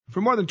For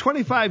more than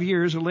 25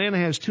 years, Atlanta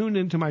has tuned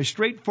into my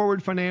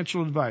straightforward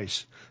financial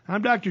advice.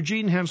 I'm Dr.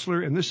 Gene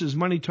Hensler, and this is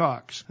Money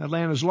Talks,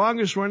 Atlanta's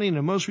longest-running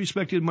and most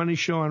respected money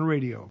show on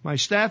radio. My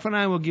staff and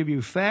I will give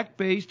you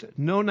fact-based,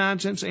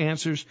 no-nonsense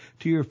answers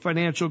to your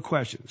financial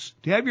questions.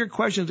 To have your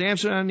questions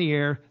answered on the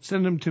air,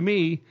 send them to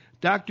me,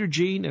 Dr.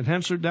 Gene at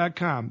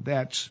Hensler.com.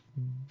 That's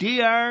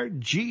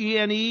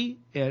DRGENE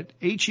at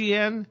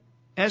HENSSLER.com.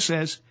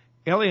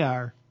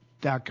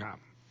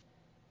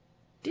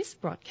 This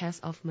broadcast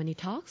of Money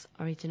Talks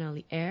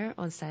originally aired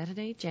on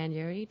Saturday,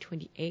 January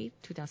 28,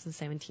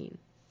 2017.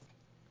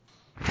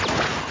 The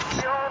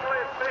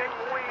only thing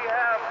we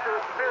have to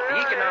fear.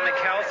 The economic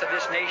health of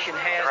this nation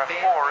has There are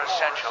been 4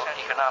 essential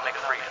economic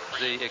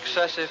freedoms. The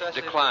excessive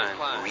decline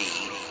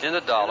in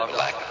the dollar.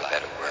 Lack of a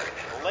better word.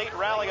 A late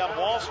rally on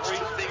Wall Street.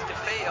 too big to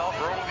fail.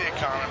 Growing the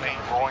economy.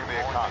 Growing the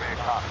economy.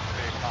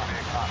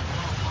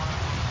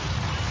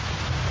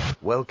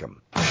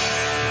 Welcome.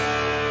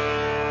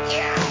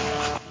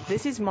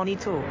 This is Money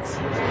Talks.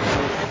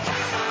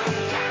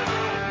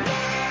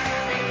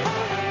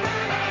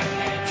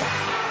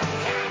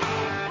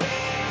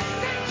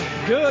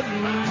 Good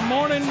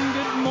morning.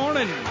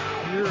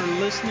 You're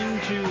listening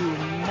to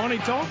Money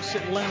Talks,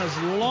 Atlanta's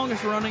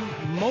longest running,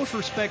 most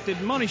respected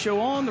money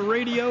show on the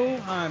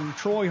radio. I'm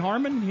Troy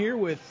Harmon here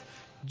with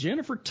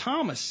Jennifer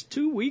Thomas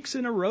 2 weeks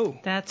in a row.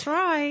 That's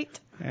right.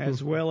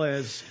 As well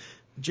as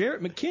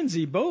Jarrett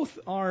McKenzie. Both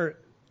are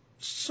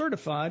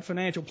certified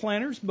financial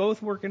planners,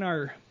 both work in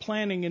our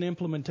planning and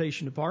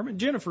implementation department.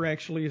 Jennifer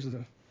actually is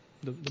the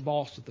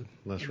boss of the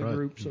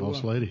group. So,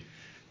 boss lady.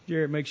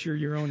 Jared, make sure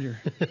you're on your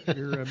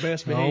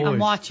best behavior. I'm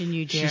watching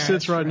you, Jared. She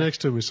sits right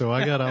next to me, so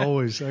I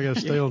gotta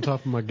stay on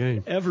top of my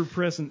game. Ever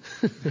present,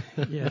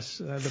 yes,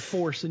 the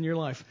force in your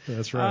life.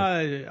 That's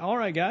right. All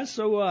right, guys.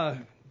 So,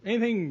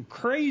 anything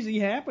crazy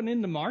happened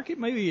in the market?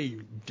 Maybe a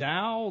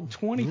Dow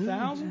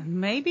 20,000?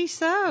 Maybe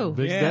so.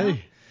 Big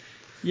day.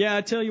 Yeah,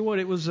 I tell you what,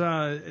 it was.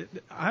 I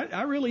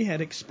really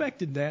had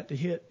expected that to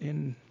hit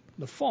in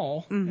the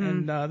fall,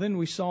 and then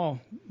we saw,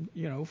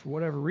 for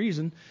whatever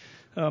reason,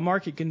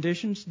 market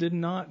conditions did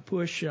not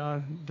push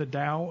the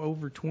Dow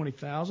over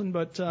 20,000,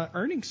 but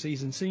earnings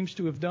season seems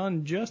to have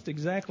done just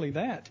exactly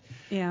that.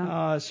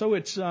 Yeah. So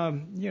it's,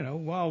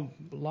 while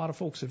a lot of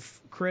folks have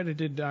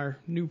credited our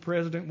new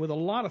president with a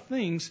lot of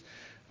things,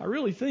 I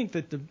really think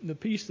that the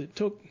piece that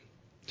took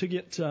to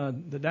get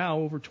the Dow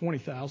over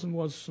 20,000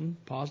 was some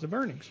positive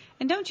earnings.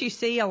 And don't you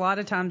see a lot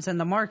of times in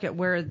the market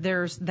where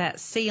there's that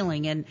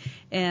ceiling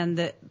and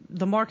the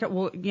market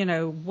will,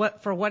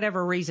 for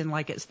whatever reason,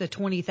 like it's the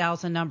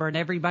 20,000 number and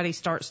everybody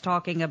starts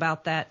talking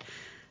about that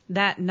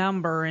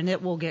number and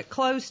it will get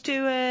close to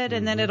it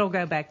and then it'll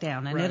go back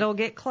down and it'll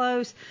get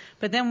close.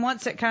 But then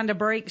once it kind of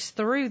breaks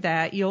through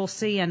that, you'll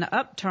see an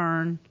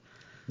upturn.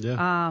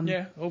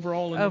 Yeah.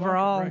 Overall. Market,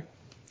 right?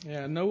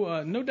 Yeah,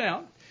 no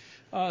doubt.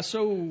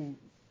 So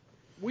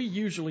we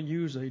usually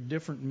use a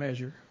different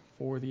measure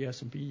for the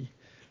S&P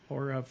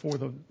or for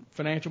the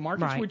financial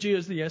markets, which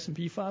is the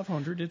S&P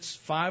 500. It's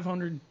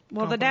 500.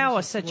 Well, the Dow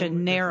is such a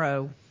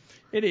narrow.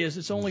 It is.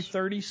 It's only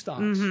 30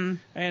 stocks,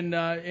 and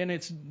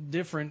it's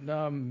different.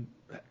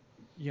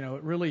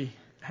 It really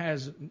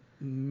has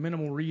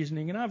minimal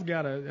reasoning. And I've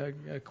got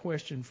a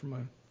question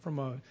from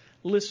a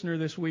listener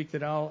this week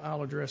that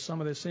I'll address some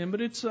of this in,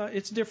 but it's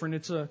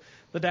different. The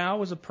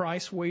Dow is a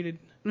price weighted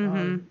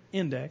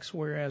index,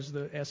 whereas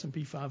the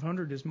S&P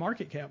 500 is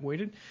market cap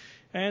weighted.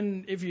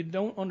 And if you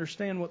don't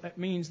understand what that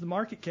means, the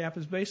market cap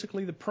is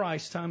basically the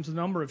price times the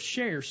number of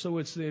shares. So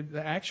it's the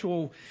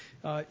actual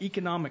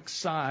economic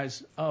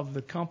size of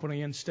the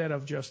company instead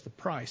of just the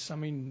price. I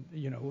mean,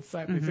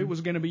 if it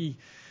was going to be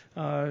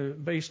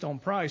based on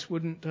price,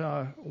 wouldn't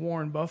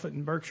Warren Buffett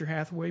and Berkshire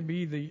Hathaway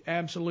be the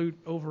absolute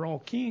overall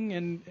king?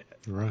 And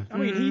I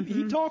mean,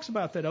 he talks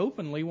about that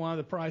openly, why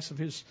the price of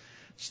his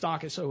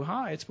stock is so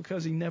high. It's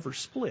because he never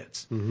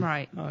splits.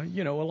 Right.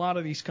 A lot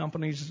of these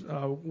companies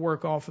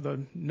work off of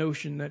the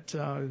notion that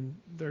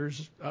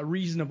there's a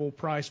reasonable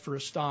price for a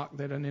stock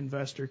that an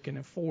investor can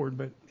afford,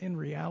 but in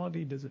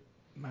reality, does it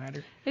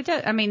matter? It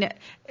does. I mean,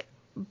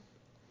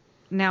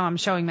 now I'm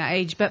showing my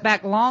age, but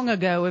back long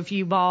ago, if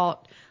you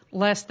bought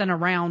less than a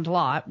round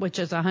lot, which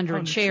is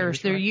 100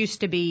 shares, there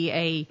used to be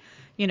a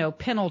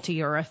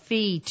penalty or a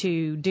fee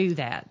to do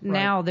that. Right.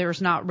 Now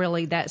there's not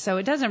really that. So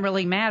it doesn't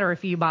really matter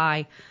if you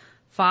buy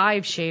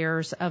 5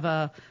 shares of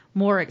a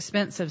more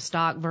expensive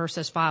stock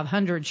versus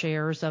 500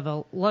 shares of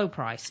a low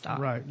price stock.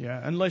 Right,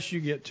 yeah. Unless you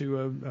get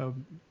to a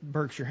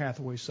Berkshire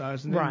Hathaway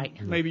size. And then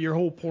right. Maybe your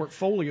whole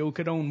portfolio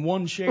could own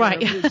 1 share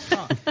right. of his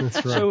stock. That's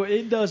right. So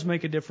it does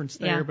make a difference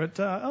there, yeah. but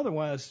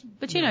otherwise.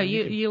 But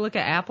you look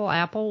at Apple.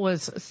 Apple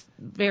was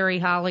very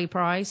highly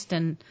priced,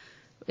 and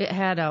it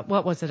had a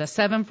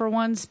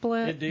 7-for-1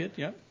 split. It did,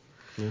 yeah.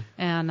 Yeah.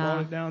 And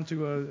brought it down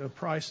to a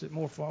price at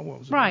more far. What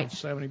was it? Right.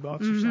 $70 or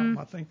something.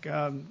 I think.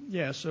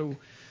 So.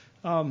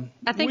 I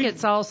think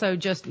it's also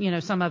just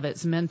some of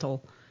it's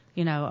mental.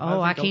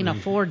 I can't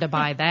afford to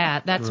buy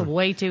that. That's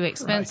way too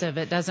expensive.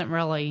 It doesn't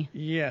really.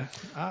 Yeah,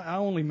 I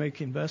only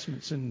make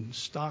investments in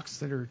stocks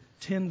that are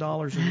 $10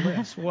 or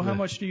less. Well, how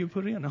much do you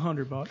put in?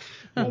 $100.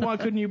 Well, why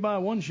couldn't you buy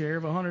one share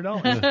of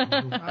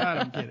 $100? I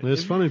don't get it.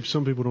 It's funny.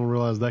 Some people don't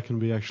realize that can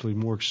be actually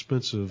more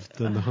expensive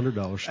than the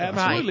 $100 stock.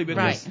 Absolutely, but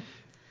right.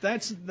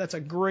 That's a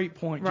great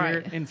point,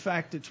 Jared. Right. In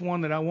fact, it's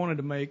one that I wanted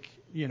to make.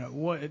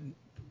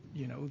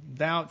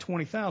 Dow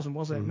 20,000.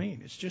 What does that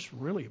mean? It's just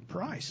really a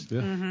price.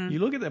 Yeah. Mm-hmm. You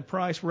look at that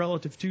price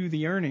relative to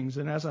the earnings,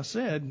 and as I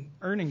said,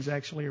 earnings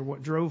actually are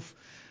what drove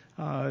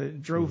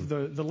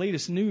the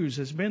latest news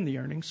has been the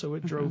earnings, so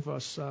it drove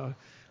us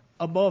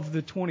above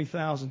the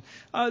 20,000.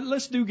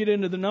 Let's get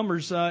into the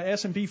numbers.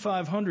 S&P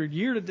 500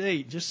 year to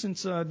date, just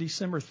since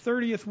December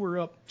 30th, we're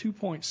up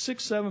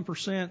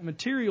 2.67%.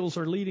 Materials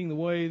are leading the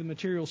way. The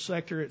materials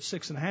sector at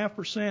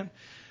 6.5%.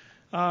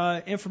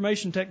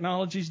 Information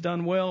technology's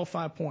done well,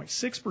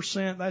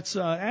 5.6%. That's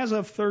as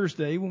of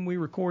Thursday when we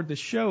record this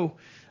show.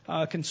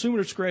 Consumer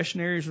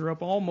discretionaries are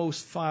up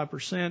almost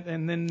 5%.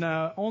 And then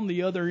on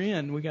the other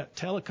end, we got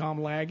telecom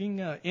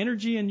lagging,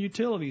 energy and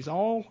utilities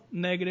all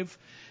negative.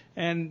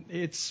 And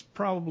it's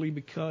probably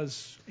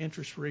because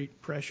interest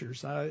rate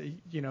pressures.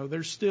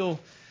 There's still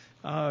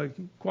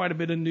quite a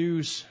bit of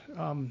news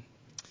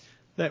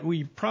that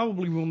we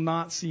probably will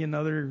not see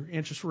another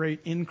interest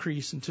rate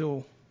increase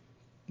until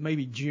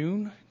maybe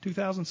June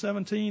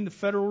 2017. The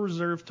Federal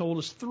Reserve told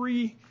us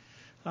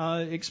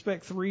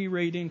expect 3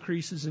 rate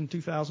increases in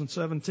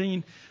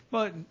 2017.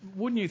 But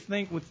wouldn't you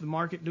think with the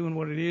market doing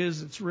what it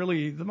is, it's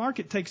really the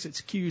market takes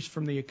its cues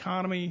from the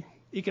economy.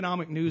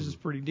 Economic news is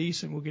pretty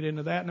decent. We'll get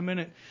into that in a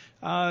minute.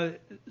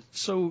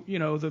 So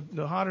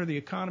the hotter the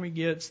economy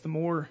gets, the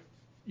more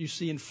you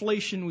see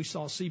inflation. We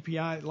saw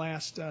CPI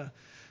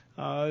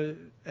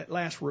at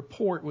last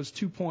report was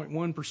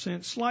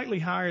 2.1%, slightly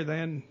higher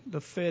than the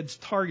Fed's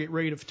target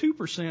rate of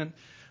 2%.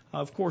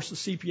 Of course, the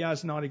CPI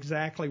is not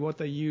exactly what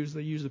they use.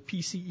 They use a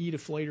PCE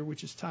deflator,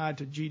 which is tied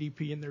to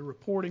GDP in their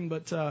reporting.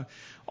 But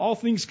all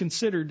things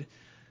considered,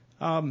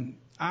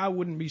 I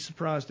wouldn't be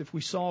surprised if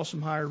we saw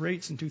some higher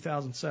rates in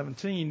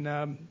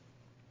 2017.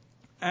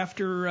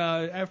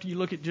 After you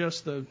look at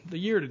just the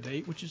year to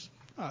date, which is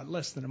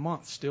less than a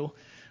month still,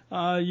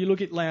 you look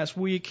at last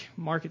week,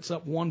 market's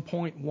up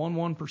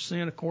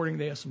 1.11% according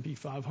to the S&P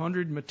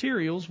 500.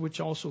 Materials, which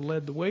also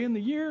led the way in the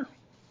year,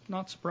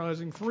 not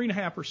surprising,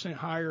 3.5%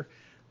 higher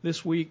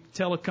this week.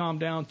 Telecom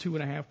down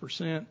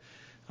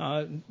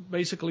 2.5%.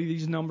 Basically,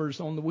 these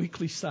numbers on the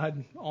weekly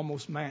side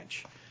almost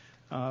match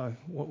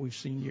what we've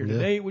seen year to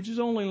date, which is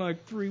only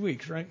like 3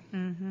 weeks, right?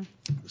 Mm-hmm.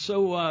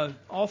 So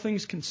all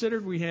things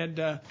considered, we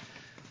had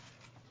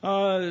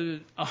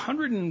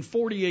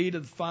 148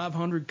 of the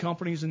 500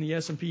 companies in the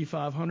S&P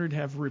 500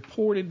 have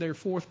reported their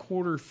fourth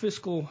quarter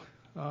fiscal.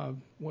 I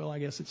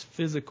guess it's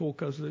physical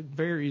because it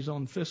varies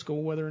on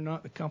fiscal whether or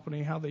not the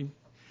company how they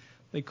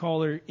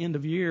call their end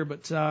of year,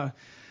 but.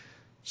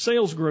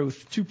 Sales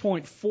growth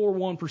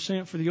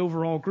 2.41% for the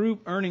overall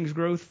group. Earnings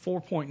growth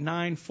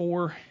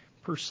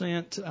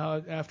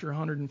 4.94% after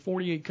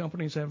 148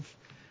 companies have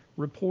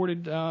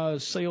reported.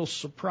 Sales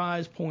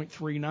surprise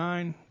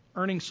 0.39.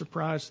 Earnings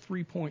surprise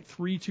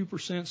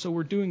 3.32%. So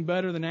we're doing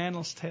better than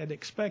analysts had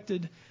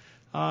expected,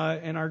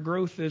 and our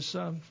growth is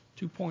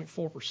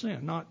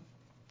 2.4%. Not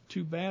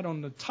too bad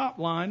on the top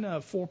line.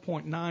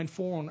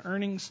 4.94 on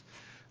earnings.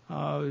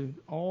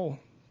 All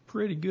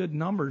pretty good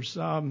numbers.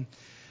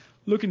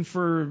 Looking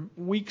for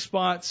weak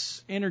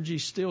spots, energy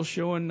still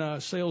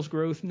showing sales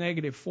growth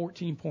negative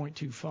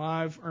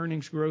 14.25,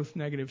 earnings growth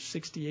negative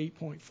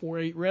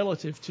 68.48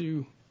 relative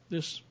to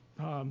this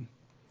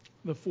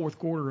the fourth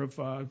quarter of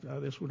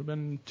this would have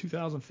been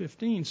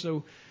 2015.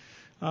 So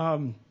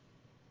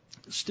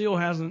still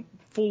hasn't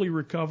fully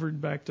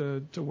recovered back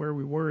to where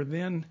we were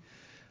then.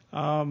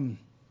 If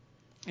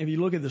you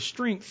look at the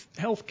strength,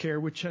 healthcare,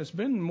 which has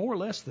been more or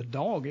less the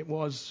dog it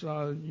was,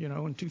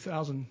 in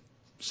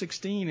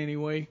 2016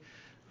 anyway.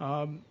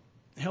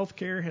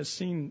 Healthcare has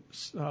seen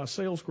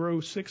sales grow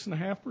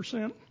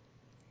 6.5%.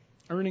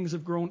 Earnings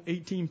have grown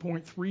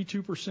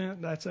 18.32%.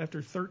 That's after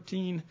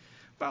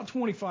about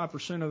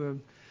 25% of the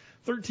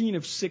 13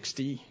 of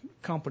 60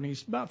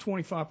 companies, about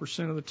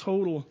 25% of the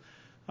total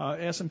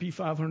S&P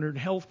 500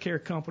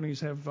 healthcare companies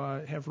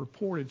have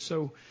reported.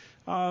 So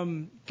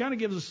kind of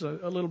gives us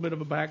a little bit of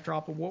a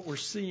backdrop of what we're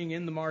seeing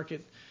in the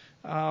market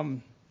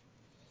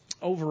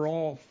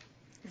overall.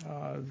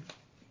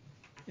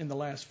 In the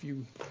last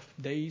few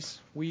days,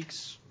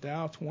 weeks,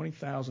 Dow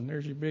 20,000.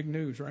 There's your big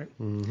news, right?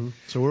 Mm-hmm.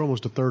 So we're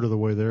almost a third of the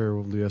way there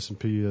with the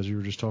S&P, as you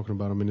were just talking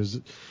about. I mean,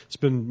 it's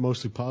been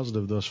mostly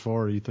positive thus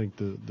far. Do you think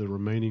the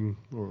remaining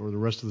or the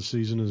rest of the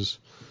season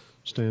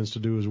stands to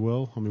do as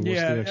well? I mean, what's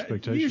the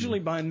expectation? Usually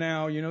by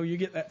now, you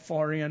get that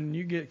far in,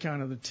 you get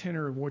kind of the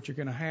tenor of what you're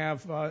going to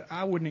have.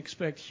 I wouldn't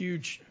expect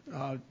huge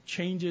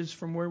changes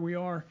from where we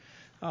are.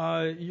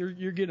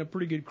 You're getting a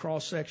pretty good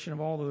cross section of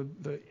all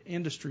the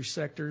industry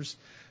sectors.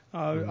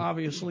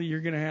 Obviously,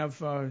 you're going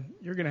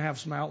to have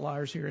some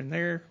outliers here and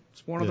there.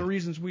 It's one of the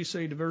reasons we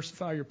say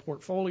diversify your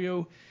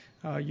portfolio.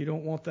 You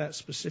don't want that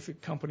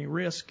specific company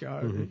risk.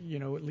 You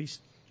know, at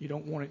least you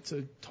don't want it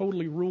to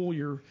totally rule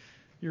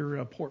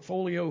your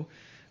portfolio.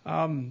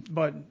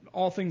 But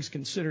all things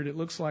considered, it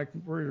looks like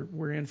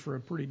we're in for a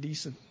pretty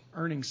decent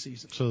earnings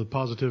season. So the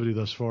positivity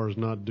thus far is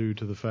not due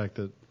to the fact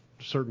that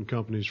certain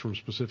companies from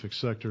specific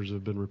sectors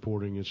have been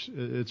reporting.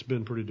 It's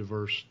been pretty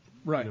diverse.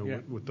 Right. You know, Yeah.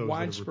 with those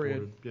Widespread. that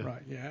have reported.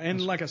 Right. Yeah. And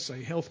like I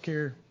say,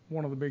 healthcare,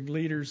 one of the big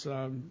leaders.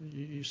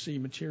 You see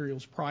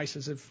materials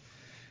prices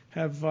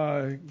have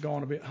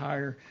gone a bit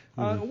higher.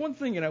 One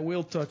thing that I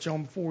will touch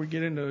on before we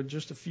get into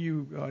just a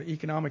few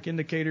economic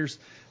indicators,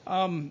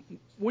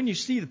 when you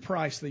see the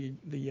price, the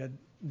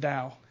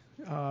Dow,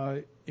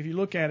 if you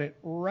look at it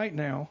right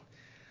now,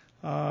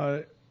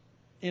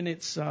 in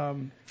its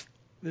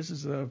this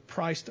is a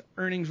price to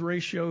earnings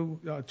ratio,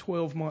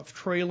 12-month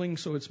trailing,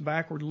 so it's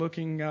backward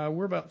looking.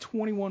 We're about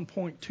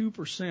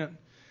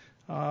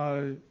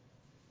 21.2%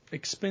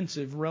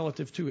 expensive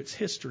relative to its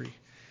history.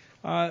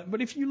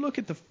 But if you look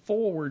at the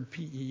forward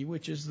PE,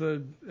 which is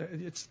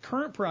its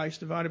current price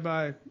divided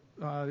by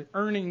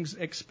earnings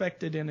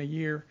expected in a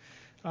year,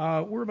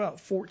 we're about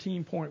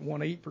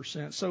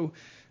 14.18%. So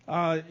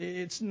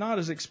it's not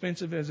as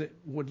expensive as it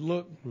would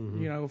look.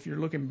 You know, if you're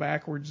looking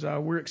backwards,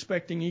 we're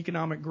expecting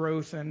economic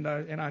growth, and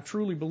I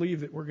truly believe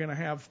that we're going to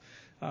have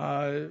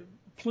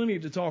plenty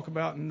to talk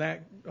about in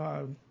that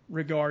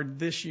regard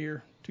this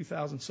year,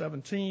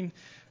 2017.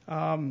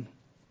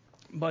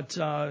 But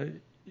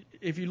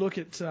if you look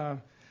at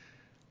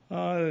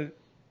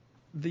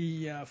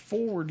the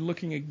forward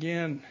looking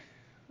again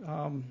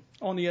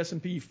on the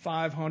S&P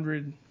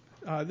 500,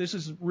 this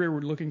is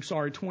rearward looking,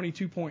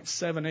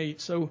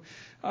 22.78. So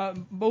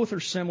both are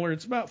similar.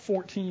 It's about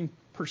 14%,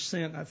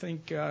 I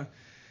think,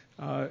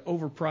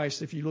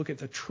 overpriced if you look at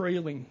the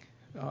trailing.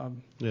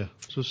 Yeah,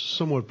 so it's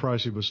somewhat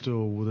pricey, but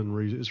still within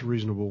reason. It's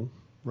reasonable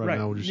right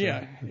now. Would you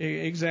say? Yeah,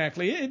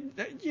 exactly.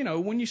 You know,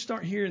 when you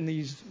start hearing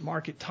these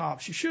market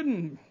tops, you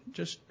shouldn't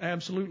just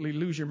absolutely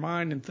lose your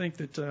mind and think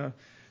that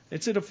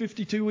it's at a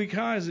 52-week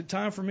high. Is it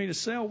time for me to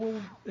sell? Well,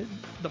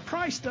 the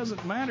price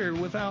doesn't matter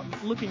without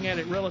looking at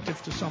it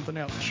relative to something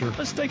else. Sure.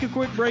 Let's take a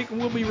quick break, and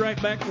we'll be right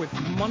back with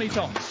Money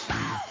Talks.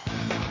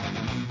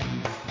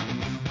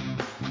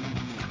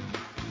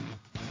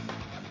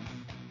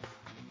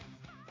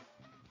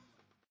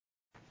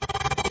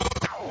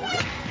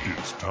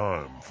 It's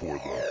time for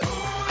the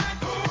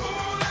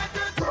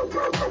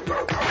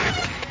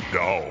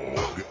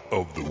Dog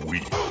of the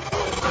Week.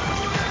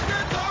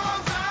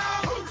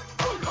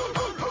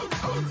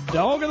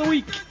 Dog of the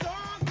Week.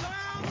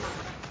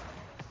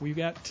 We've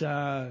got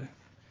the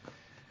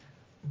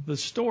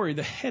story,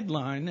 the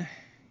headline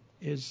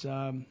is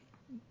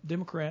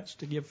Democrats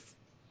to give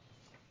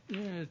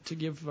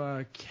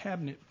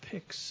cabinet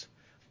picks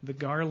the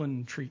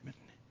Garland treatment.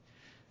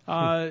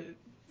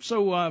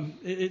 So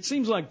it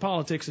seems like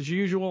politics as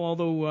usual,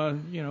 although,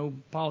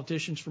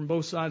 politicians from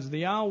both sides of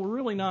the aisle were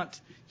really not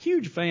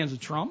huge fans of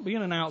Trump,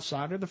 being an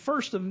outsider, the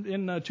first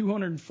in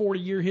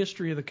 240-year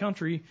history of the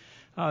country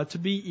to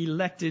be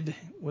elected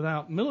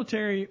without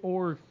military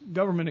or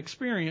government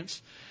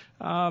experience,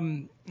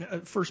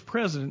 first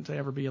president to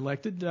ever be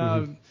elected.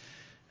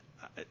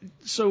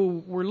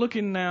 So we're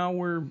looking now,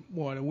 we're,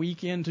 a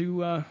week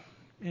into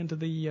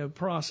the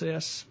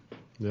process.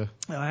 Yeah.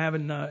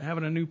 Having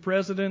a new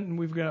president, and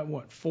we've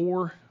got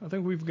four? I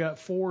think we've got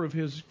four of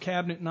his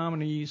cabinet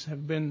nominees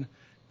have been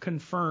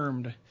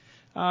confirmed.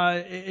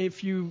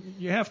 If you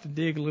have to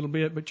dig a little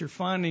bit, but you're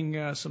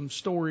finding some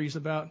stories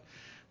about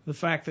the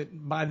fact that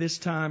by this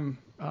time,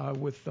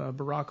 with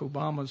Barack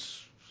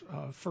Obama's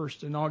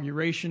first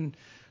inauguration,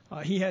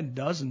 he had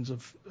dozens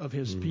of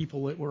his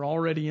people that were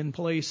already in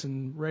place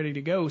and ready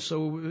to go.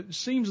 So it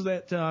seems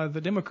that the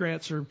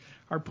Democrats are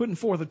putting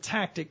forth a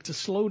tactic to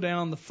slow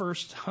down the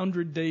first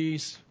 100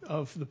 days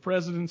of the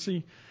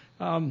presidency.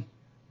 And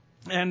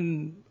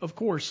of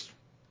course,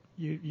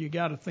 you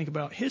got to think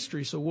about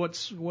history. So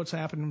what's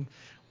happened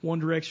one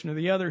direction or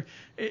the other?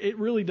 It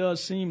really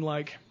does seem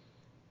like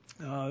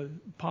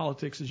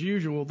politics as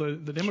usual.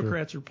 The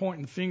Democrats are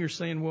pointing the finger,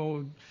 saying,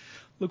 "Well,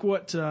 look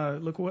what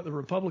the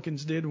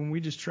Republicans did when we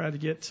just tried to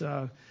get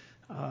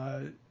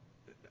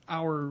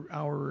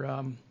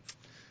our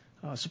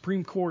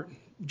Supreme Court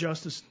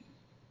justice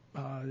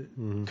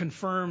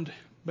confirmed."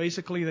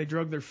 Basically, they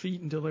drug their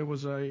feet until there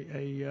was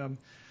an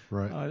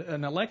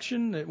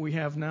election. That we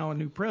have now a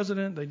new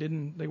president.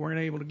 They weren't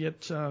able to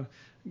get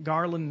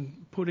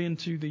Garland put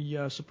into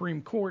the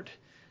Supreme Court.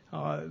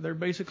 They're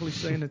basically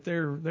saying that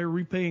they're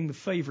repaying the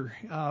favor.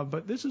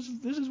 But this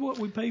is what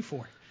we pay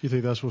for. You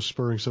think that's what's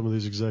spurring some of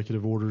these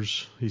executive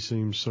orders he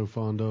seems so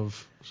fond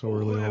of so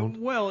early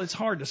on? Well, it's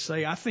hard to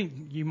say. I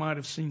think you might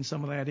have seen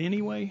some of that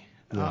anyway.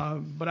 Yeah.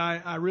 But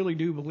I really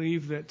do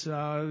believe that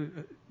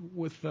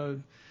with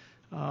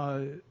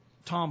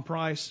Tom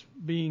Price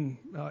being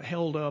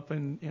held up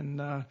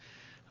in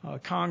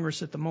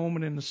Congress at the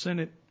moment, in the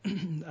Senate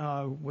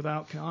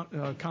without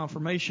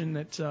confirmation,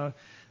 that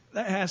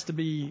has to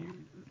be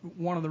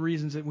one of the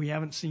reasons that we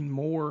haven't seen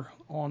more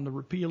on the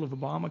repeal of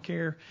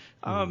Obamacare.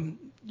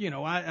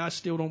 I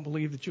still don't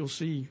believe that you'll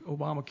see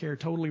Obamacare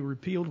totally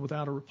repealed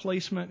without a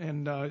replacement,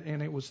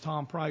 and it was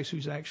Tom Price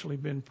who's actually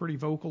been pretty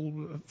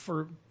vocal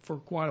for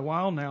quite a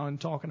while now in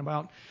talking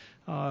about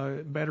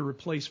better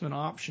replacement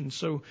options.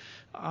 So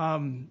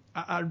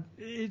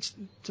it's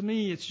to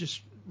me it's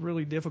just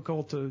really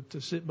difficult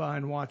to sit by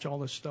and watch all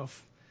this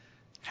stuff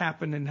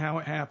happen and how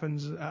it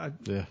happens.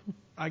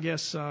 I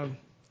guess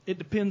it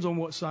depends on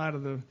what side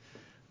of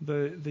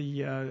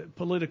the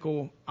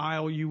political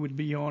aisle you would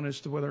be on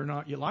as to whether or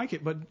not you like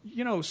it. But,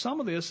 some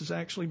of this has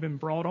actually been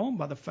brought on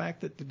by the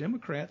fact that the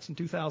Democrats in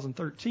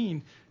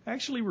 2013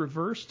 actually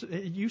reversed.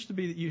 It used to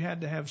be that you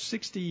had to have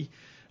 60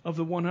 of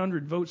the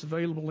 100 votes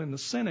available in the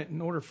Senate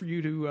in order for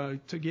you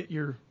to get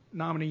your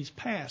nominees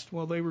passed.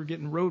 Well, they were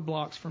getting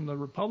roadblocks from the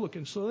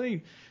Republicans, so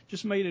they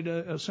just made it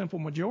a simple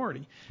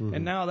majority.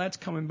 And now that's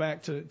coming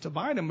back to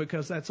bite them,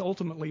 because that's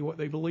ultimately what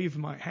they believe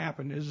might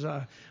happen is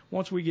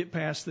once we get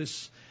past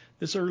this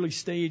early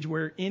stage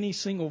where any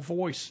single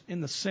voice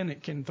in the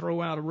Senate can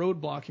throw out a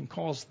roadblock and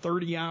cause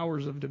 30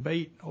 hours of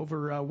debate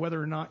over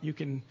whether or not you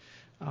can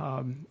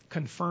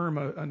confirm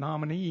a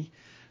nominee.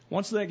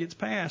 Once that gets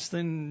passed,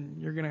 then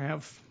you're going to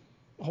have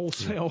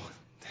wholesale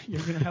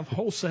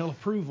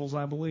approvals,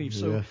 I believe.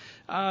 So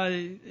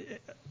I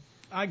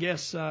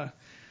guess,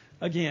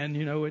 again,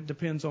 it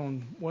depends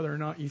on whether or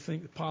not you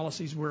think the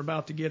policies we're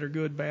about to get are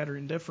good, bad, or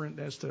indifferent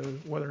as to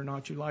whether or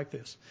not you like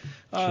this.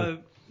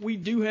 We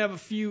do have a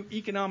few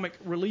economic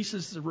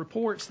releases,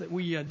 reports that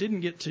we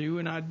didn't get to,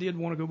 and I did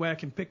want to go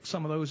back and pick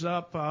some of those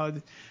up.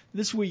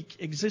 This week,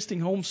 existing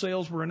home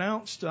sales were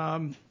announced,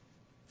 and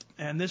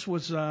this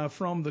was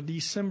from the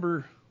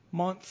December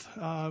month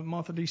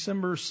of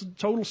December.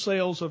 Total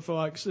sales of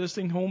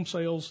existing home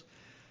sales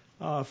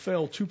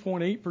fell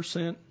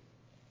 2.8%,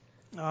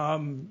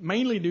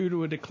 mainly due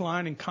to a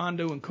decline in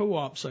condo and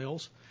co-op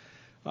sales.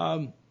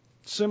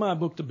 Semi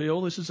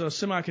book-to-bill. This is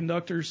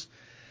semiconductors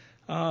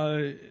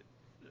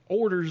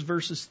orders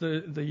versus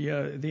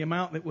the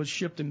amount that was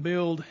shipped and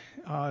billed,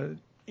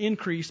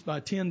 increased by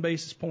 10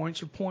 basis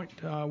points or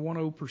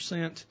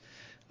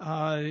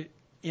 0.10%.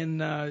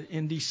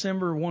 In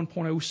December,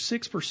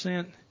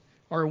 1.06%.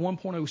 Or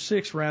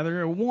 1.06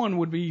 rather. A 1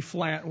 would be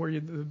flat, where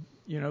the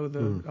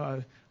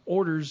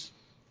orders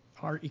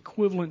are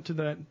equivalent to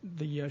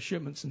the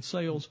shipments and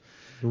sales.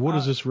 And what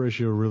does this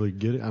ratio really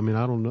get? I mean,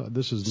 I don't know.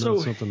 This is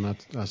not something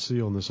I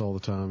see on this all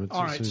the time.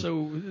 All right.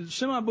 So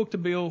semi book to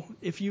bill,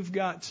 if you've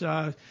got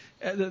the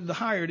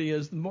higher it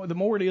is, the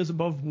more it is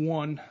above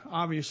 1,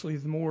 obviously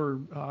the more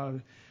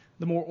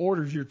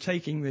orders you're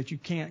taking that you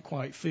can't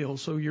quite fill.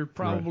 So you're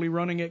probably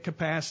running at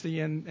capacity,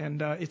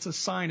 and it's a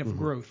sign of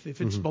growth.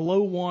 If it's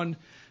below 1,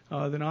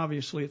 then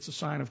obviously it's a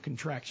sign of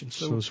contraction.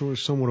 So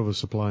it's somewhat of a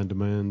supply and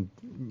demand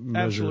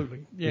measure.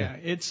 Absolutely. Yeah.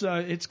 It's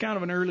kind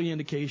of an early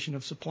indication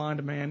of supply and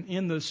demand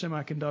in the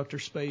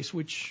semiconductor space,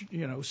 which,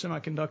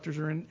 semiconductors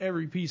are in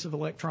every piece of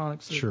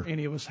electronics that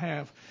any of us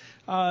have.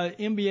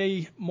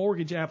 MBA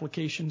mortgage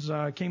applications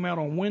came out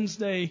on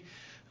Wednesday.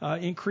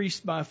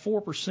 Increased by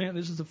 4%.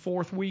 This is the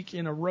 4th week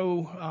in a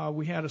row.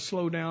 We had a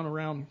slowdown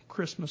around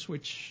Christmas,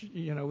 which,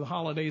 the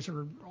holidays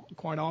are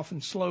quite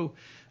often slow.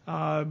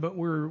 But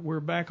we're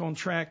back on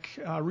track.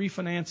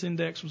 Refinance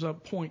index was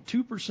up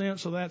 0.2%,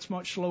 so that's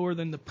much slower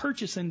than the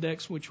purchase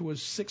index, which was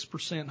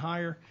 6%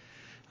 higher.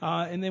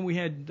 And then we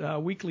had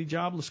weekly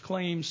jobless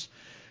claims,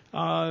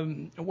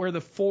 where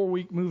the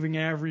 4-week moving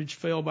average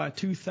fell by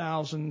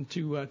 2,000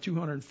 to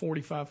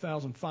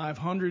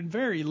 245,500.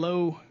 Very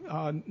low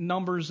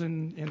numbers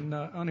in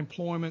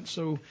unemployment.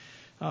 So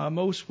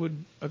most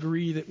would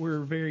agree that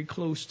we're very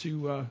close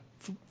to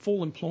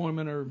full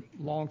employment or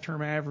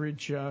long-term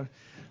average,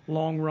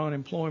 long-run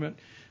employment.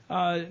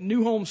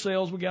 New home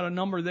sales, we got a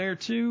number there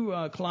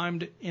too,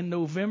 climbed in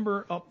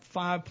November, up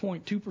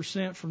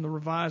 5.2% from the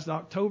revised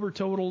October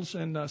totals,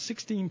 and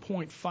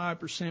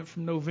 16.5%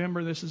 from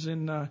November. This is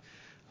in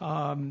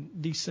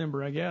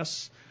December, I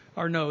guess.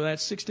 Or no,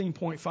 that's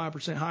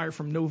 16.5% higher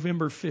from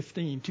November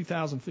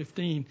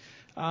 2015.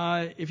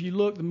 If you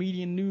look, the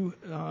median new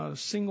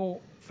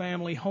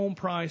single-family home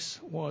price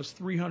was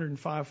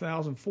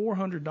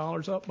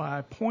 $305,400, up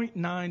by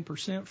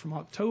 0.9% from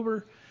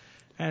October.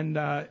 And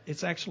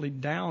it's actually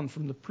down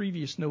from the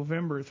previous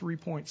November,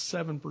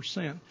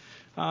 3.7%.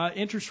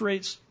 Interest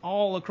rates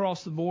all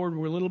across the board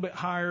were a little bit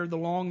higher. The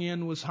long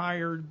end was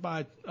higher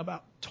by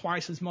about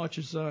twice as much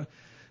as the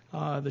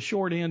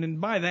short end. And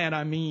by that,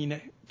 I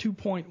mean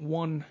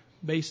 2.1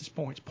 basis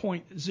points,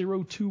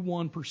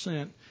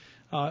 0.021%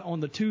 on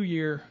the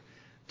 2-year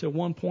to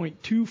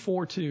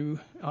 1.242.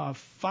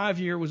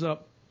 5-year was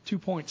up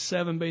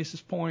 2.7 basis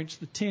points.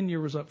 The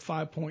 10-year was up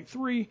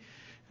 5.3.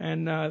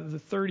 And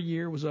the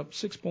 30-year was up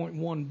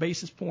 6.1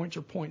 basis points,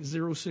 or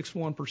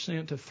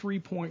 0.061% to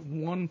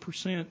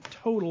 3.1%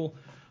 total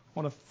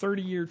on a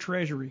 30-year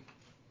Treasury.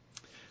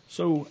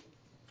 So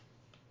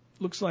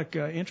looks like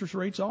interest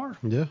rates are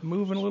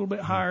moving a little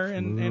bit higher,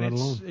 and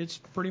it's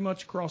pretty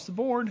much across the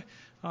board.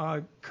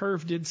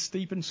 Curve did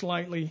steepen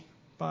slightly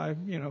by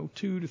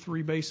 2 to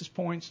 3 basis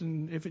points,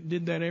 and if it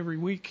did that every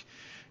week,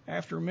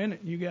 after a minute,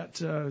 you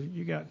got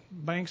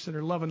banks that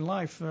are loving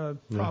life.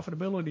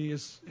 Profitability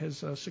has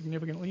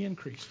significantly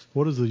increased.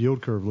 What does the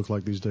yield curve look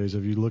like these days?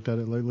 Have you looked at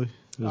it lately?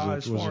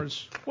 This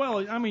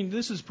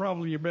is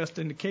probably your best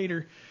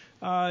indicator.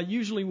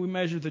 Usually we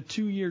measure the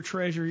 2-year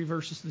Treasury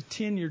versus the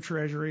 10-year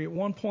Treasury at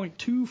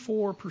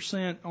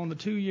 1.24% on the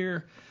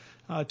 2-year,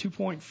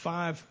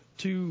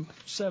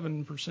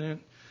 2.527%.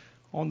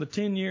 On the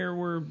 10-year,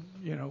 we're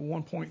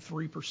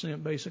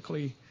 1.3%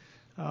 basically.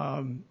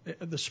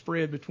 The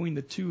spread between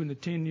the 2 and the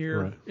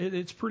 10-year, right.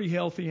 It's pretty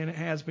healthy, and it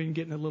has been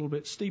getting a little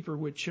bit steeper,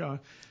 which. So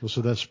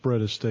that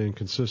spread is staying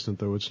consistent,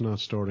 though. It's not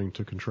starting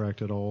to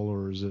contract at all,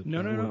 or is it?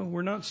 No.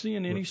 We're not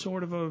seeing any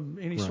sort of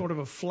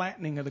a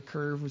flattening of the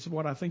curve, is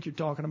what I think you're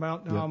talking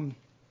about. Yep.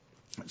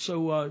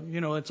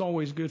 It's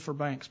always good for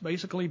banks.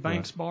 Basically,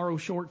 banks borrow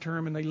short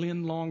term and they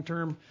lend long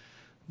term.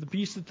 The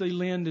piece that they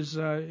lend is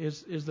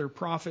their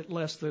profit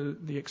less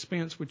the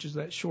expense, which is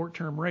that short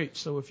term rate.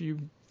 So if you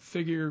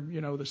figure,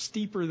 the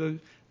steeper the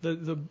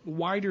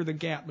wider the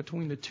gap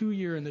between the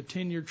 2-year and the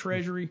 10-year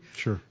Treasury,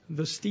 sure,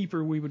 the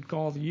steeper we would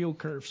call the yield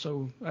curve.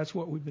 So that's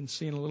what we've been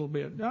seeing a little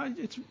bit.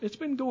 It's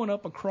been going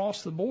up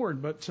across the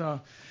board, but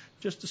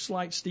just a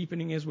slight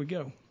steepening as we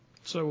go.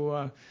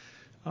 So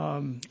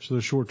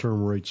the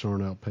short-term rates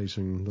aren't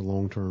outpacing the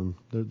long-term.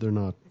 They're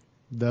not.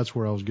 That's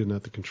where I was getting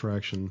at the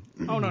contraction.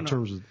 In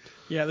terms of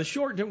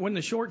when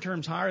the short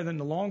term's higher than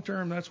the long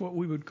term, that's what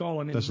we would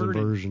call an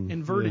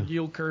inverted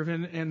yield curve,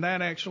 and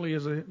that actually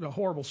is a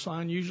horrible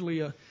sign. Usually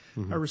a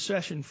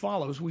recession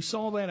follows. We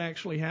saw that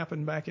actually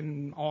happen back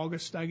in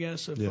August, I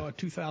guess, of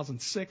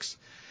 2006,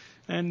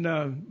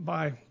 and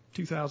by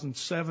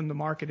 2007 the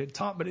market had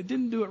topped, but it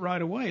didn't do it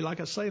right away.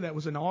 Like I say, that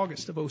was in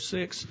August of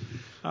 2006.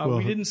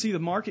 We didn't see the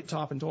market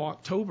top until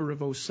October of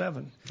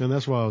 2007. And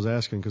that's why I was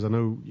asking, because I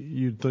know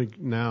you'd think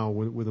now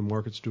with the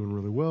market's doing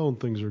really well and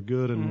things are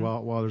good, and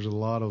while there's a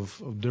lot of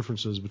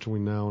differences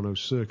between now and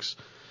 2006,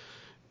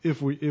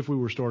 if we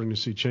were starting to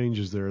see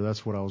changes there,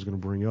 that's what I was going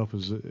to bring up,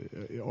 is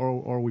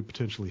are we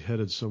potentially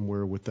headed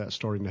somewhere with that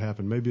starting to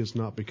happen? Maybe it's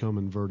not become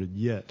inverted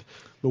yet,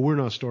 but we're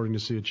not starting to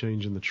see a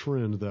change in the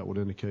trend that would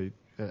indicate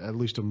at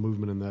least a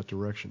movement in that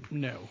direction.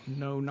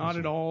 No, not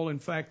at all. In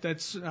fact,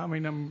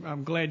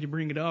 I'm glad you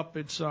bring it up.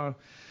 It's one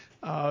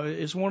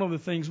of the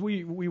things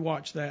we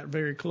watch that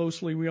very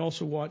closely. We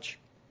also watch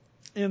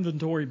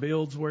inventory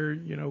builds where,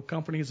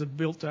 companies have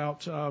built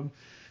out,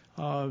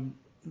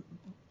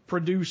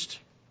 produced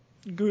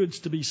goods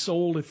to be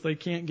sold if they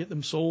can't get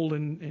them sold,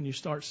 and you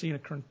start seeing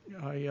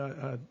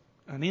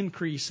an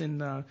increase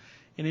in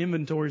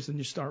inventories, then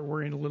you start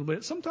worrying a little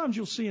bit. Sometimes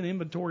you'll see an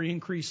inventory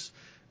increase,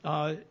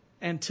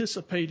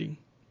 anticipating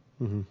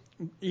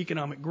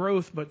economic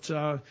growth, but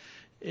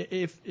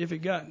if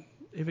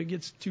it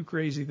gets too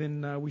crazy,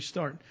 then we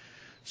start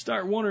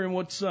wondering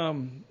what's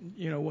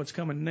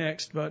coming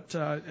next. But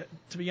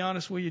to be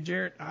honest with you,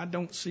 Jarrett, I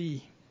don't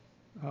see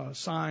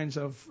signs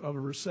of a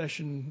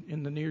recession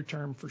in the near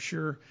term for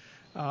sure.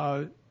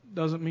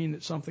 Doesn't mean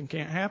that something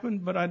can't happen,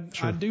 but I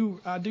do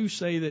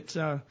say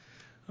that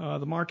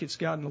the market's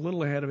gotten a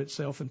little ahead of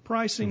itself in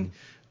pricing.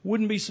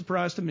 Wouldn't be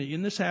surprised to me,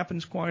 and this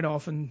happens quite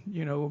often.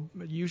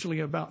 Usually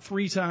about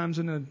 3 times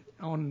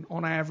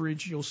on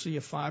average, you'll see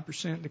a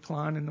 5%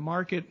 decline in the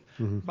market.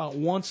 About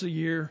once a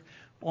year,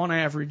 on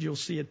average, you'll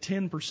see a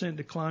 10%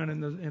 decline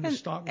in the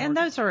stock market. And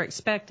those are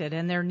expected,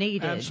 and they're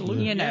needed.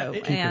 Absolutely. Keep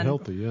it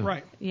healthy, yeah.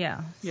 Right.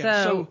 Yeah.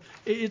 So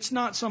it's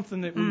not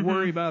something that we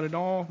worry about at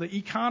all. The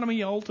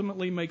economy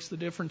ultimately makes the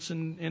difference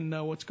in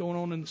what's going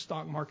on in the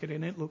stock market,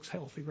 and it looks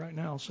healthy right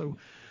now. So,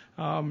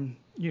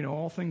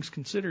 all things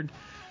considered,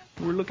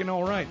 we're looking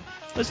all right.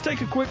 Let's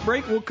take a quick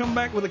break. We'll come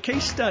back with a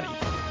case study.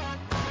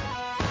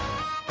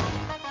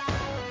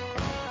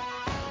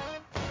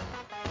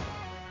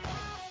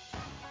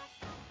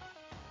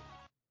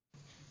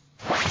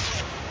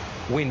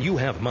 When you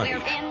have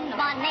money,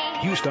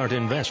 you start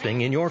investing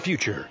in your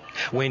future.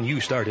 When you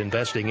start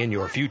investing in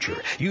your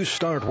future, you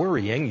start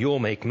worrying you'll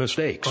make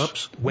mistakes.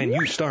 Oops. When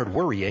you start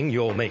worrying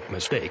you'll make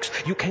mistakes,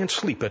 you can't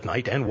sleep at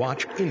night and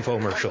watch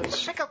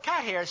infomercials. Pick up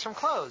cat hairs from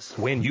clothes.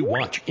 When you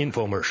watch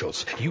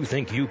infomercials, you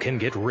think you can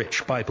get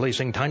rich by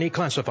placing tiny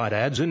classified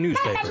ads in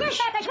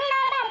newspapers.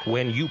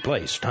 When you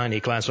place tiny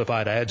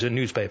classified ads in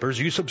newspapers,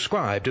 you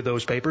subscribe to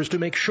those papers to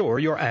make sure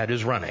your ad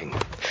is running.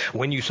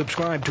 When you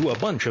subscribe to a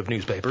bunch of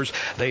newspapers,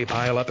 they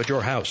pile up at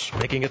your house,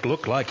 making it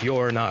look like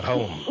you're not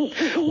home.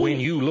 When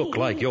you look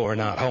like you're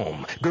not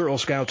home, Girl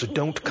Scouts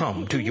don't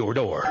come to your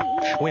door.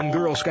 When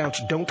Girl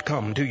Scouts don't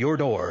come to your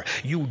door,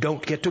 you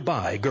don't get to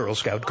buy Girl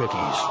Scout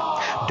cookies.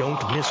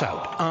 Don't miss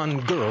out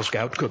on Girl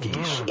Scout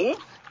cookies.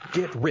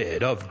 Get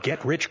rid of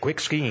get-rich-quick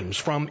schemes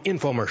from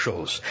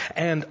infomercials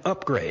and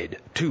upgrade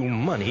to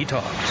Money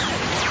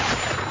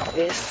Talks.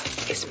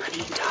 This is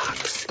Money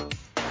Talks.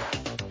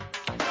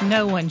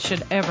 No one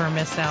should ever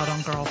miss out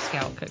on Girl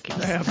Scout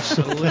cookies.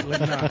 Absolutely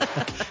not.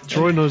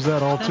 Troy knows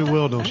that all too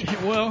well, don't you?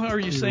 Well, are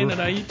you saying that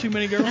I eat too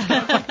many Girl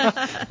Scout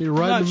cookies? You're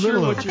right in the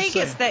middle of it. I think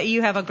it's that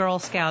you have a Girl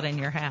Scout in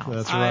your house.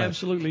 That's right. I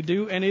absolutely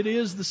do, and it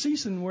is the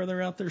season where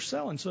they're out there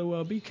selling.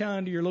 So be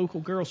kind to your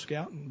local Girl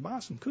Scout and buy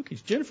some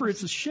cookies. Jennifer,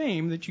 it's a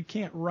shame that you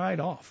can't write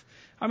off.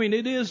 I mean,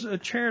 it is a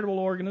charitable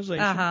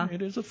organization. Uh-huh.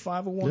 It is a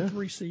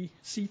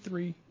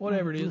 501c3,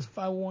 whatever it is,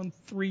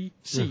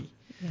 501c.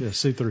 Yeah,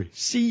 C3.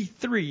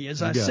 C3,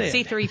 as I said.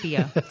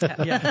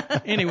 C3PO.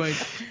 Yeah. Anyway.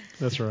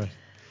 That's right.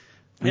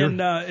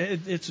 And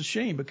it's a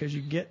shame because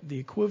you get the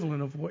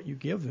equivalent of what you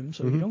give them,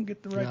 so you don't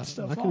get the right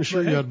stuff. I can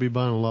assure you ought to be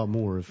buying a lot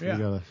more if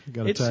you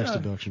got a tax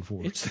deduction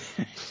for it. It's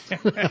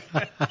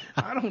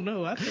I don't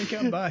know. I think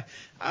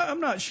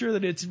I'm not sure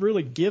that it's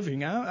really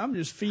giving. I'm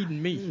just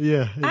feeding me.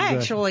 Yeah, exactly. I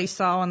actually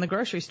saw in the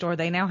grocery store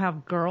they now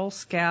have Girl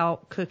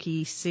Scout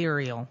cookie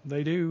cereal.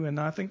 They do, and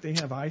I think they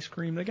have ice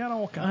cream. They got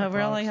all kinds of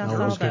really? products.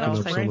 I saw that. I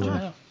was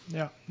thinking,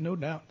 Yeah, no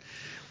doubt.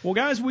 Well,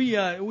 guys, we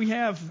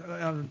have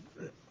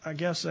I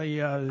guess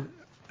a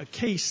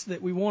case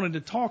that we wanted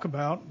to talk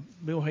about.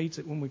 Bill hates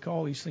it when we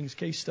call these things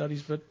case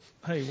studies, but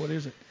hey, what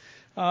is it?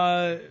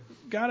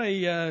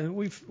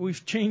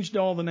 We've changed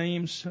all the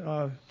names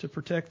to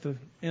protect the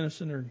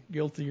innocent or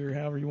guilty or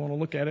however you want to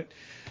look at it.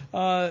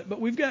 But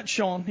we've got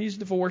Sean. He's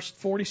divorced,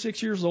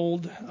 46 years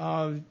old,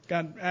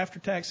 got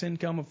after-tax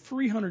income of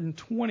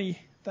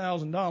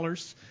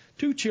 $320,000.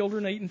 2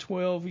 children, 8 and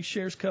 12. He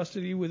shares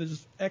custody with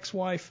his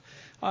ex-wife,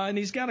 and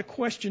he's got a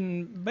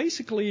question.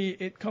 Basically,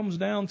 it comes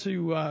down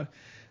to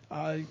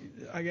I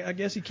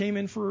guess he came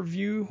in for a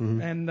review,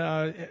 and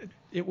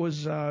it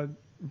was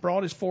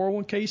brought his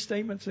 401k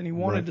statements, and he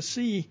wanted to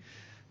see,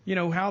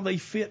 how they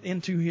fit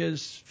into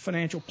his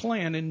financial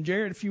plan. And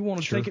Jared, if you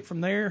want to take it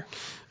from there.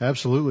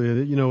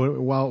 Absolutely.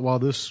 While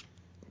this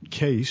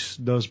case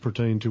does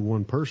pertain to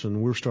one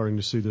person, we're starting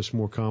to see this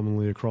more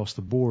commonly across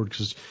the board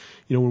because,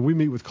 when we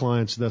meet with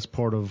clients, that's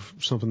part of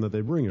something that they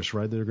bring us,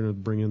 right? They're going to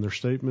bring in their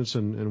statements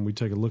and we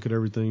take a look at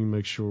everything,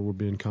 make sure we're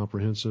being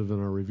comprehensive in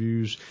our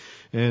reviews.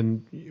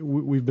 And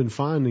we've been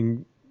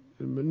finding,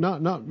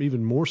 not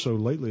even more so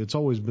lately, it's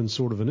always been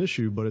sort of an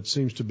issue, but it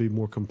seems to be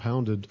more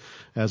compounded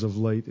as of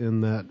late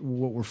in that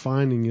what we're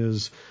finding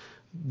is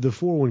the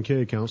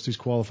 401k accounts, these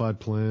qualified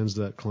plans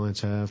that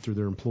clients have through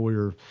their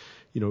employer,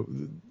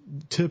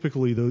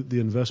 typically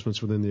the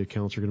investments within the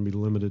accounts are going to be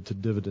limited to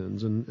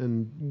dividends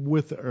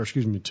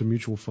to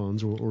mutual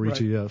funds or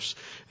ETFs.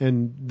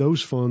 And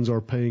those funds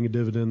are paying a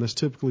dividend that's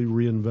typically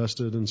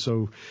reinvested. And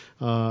so,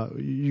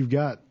 you've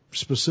got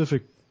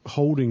specific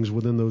holdings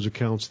within those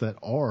accounts that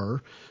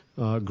are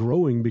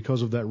growing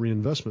because of that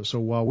reinvestment. So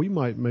while we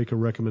might make a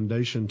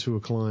recommendation to a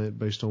client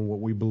based on what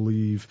we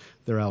believe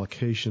their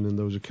allocation in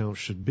those accounts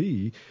should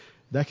be,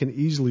 that can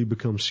easily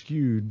become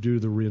skewed due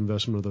to the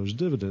reinvestment of those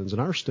dividends.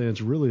 And our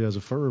stance really as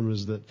a firm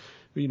is that,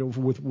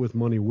 with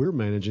money we're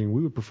managing,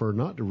 we would prefer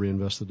not to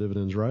reinvest the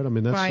dividends, right? I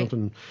mean, that's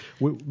something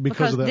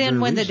because of that. Then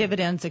when reason. the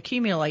dividends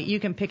accumulate, you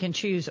can pick and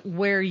choose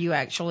where you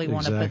actually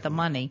want to put the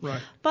money.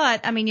 Right.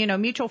 But,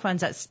 mutual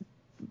funds, that's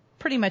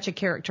pretty much a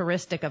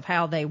characteristic of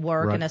how they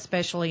work, and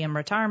especially in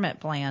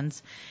retirement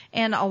plans.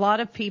 And a lot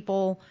of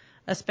people,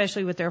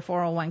 especially with their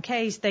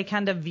 401ks, they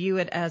kind of view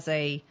it as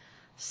a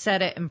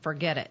set it and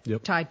forget it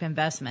type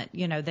investment.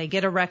 They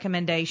get a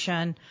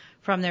recommendation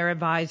from their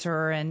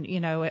advisor, and,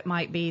 it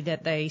might be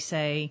that they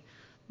say,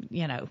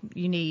 you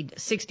need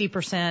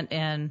 60%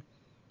 in,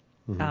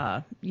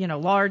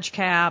 large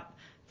cap,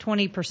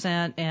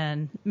 20%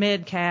 in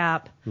mid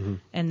cap,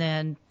 and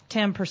then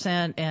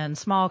 10% in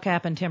small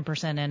cap and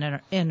 10% in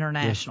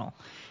international.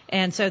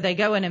 And so they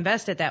go and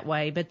invest it that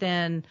way. But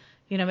then,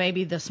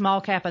 maybe the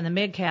small cap and the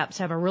mid caps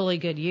have a really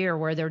good year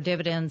where their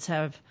dividends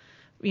have,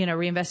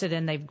 reinvested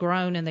and they've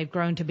grown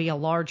to be a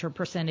larger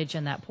percentage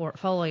in that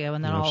portfolio.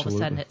 And then all of a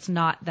sudden it's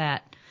not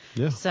that.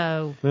 Yeah.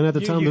 So and at the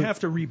time you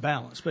have to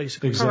rebalance,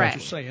 basically, exactly. is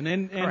what you're saying.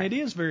 And it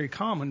is very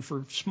common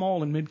for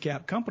small and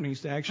mid-cap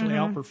companies to actually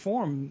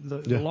outperform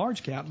the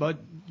large cap, but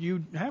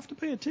you have to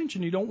pay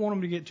attention. You don't want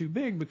them to get too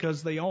big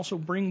because they also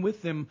bring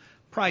with them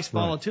price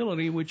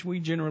volatility, which we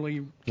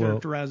generally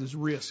characterize as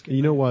risk.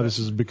 You know why this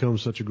has become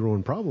such a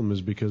growing problem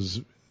is because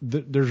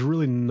there's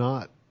really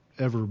not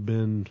ever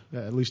been,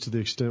 at least to the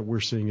extent we're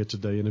seeing it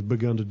today, and have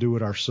begun to do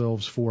it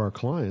ourselves for our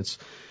clients,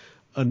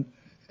 an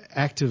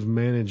active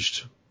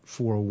managed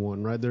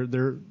 401, right?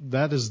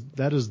 That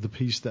is the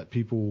piece that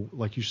people,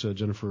 like you said,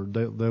 Jennifer,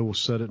 they will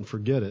set it and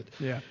forget it.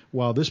 Yeah.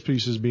 While this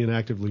piece is being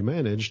actively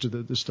managed,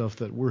 the stuff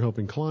that we're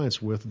helping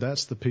clients with,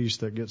 that's the piece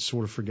that gets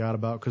sort of forgot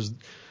about because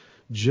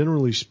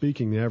generally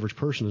speaking, the average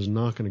person is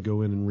not going to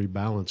go in and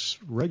rebalance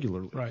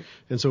regularly. Right.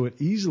 And so it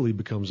easily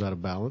becomes out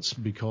of balance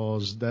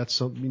because that's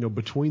something,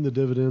 between the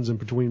dividends and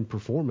between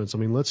performance. I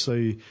mean, let's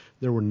say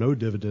there were no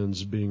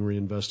dividends being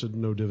reinvested,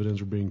 no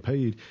dividends were being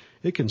paid.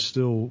 It can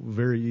still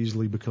very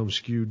easily become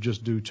skewed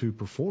just due to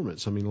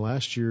performance. I mean,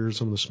 last year,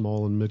 some of the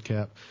small and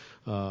mid-cap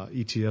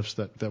ETFs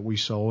that we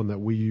saw and that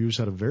we use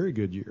had a very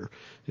good year.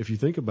 If you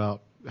think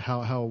about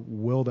how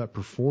well that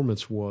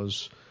performance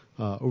was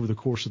over the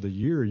course of the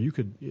year, you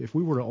could, if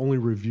we were to only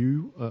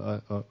review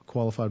a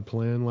qualified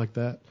plan like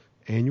that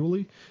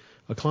annually,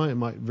 a client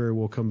might very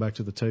well come back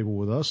to the table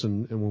with us,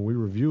 and when we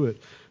review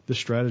it, the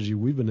strategy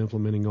we've been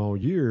implementing all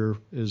year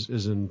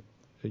is in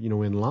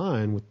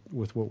line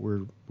with what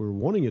we're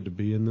wanting it to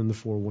be, and then the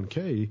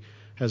 401k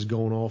has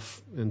gone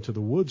off into the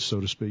woods, so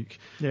to speak.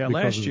 Yeah,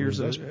 last year's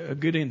a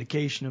good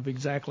indication of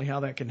exactly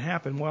how that can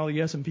happen. While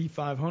the S&P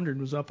 500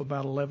 was up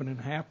about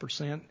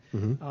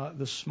 11.5%,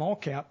 the small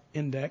cap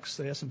index,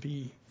 the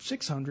S&P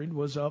 600,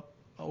 was up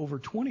over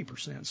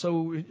 20%.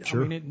 So,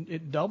 sure. I mean,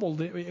 it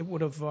doubled. It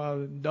would have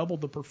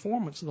doubled the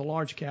performance of the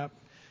large cap.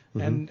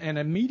 And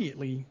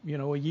immediately,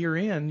 a year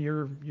in,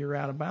 you're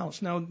out of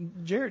balance. Now,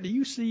 Jarrett, do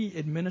you see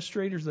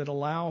administrators that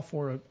allow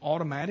for an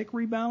automatic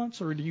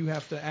rebalance, or do you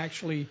have to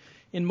actually,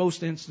 in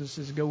most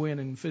instances, go in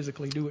and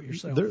physically do it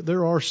yourself?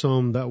 There are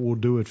some that will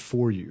do it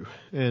for you,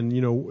 and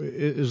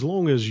as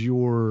long as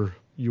your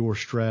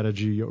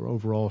strategy, your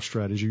overall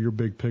strategy, your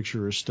big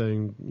picture is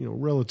staying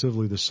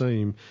relatively the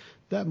same,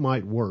 that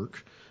might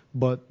work.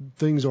 But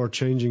things are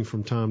changing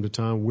from time to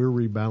time. We're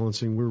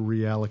rebalancing, we're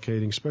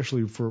reallocating,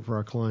 especially for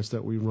our clients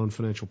that we run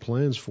financial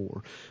plans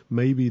for.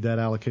 Maybe that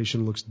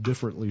allocation looks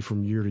differently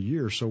from year to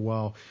year. So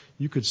while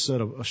you could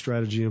set a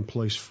strategy in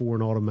place for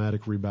an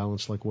automatic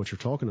rebalance like what you're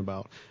talking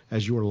about,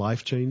 as your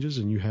life changes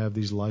and you have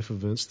these life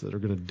events that are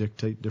going to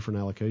dictate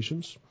different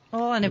allocations.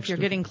 Well, and if you're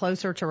getting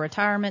closer to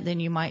retirement, then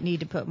you might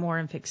need to put more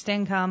in fixed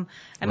income.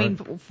 I mean,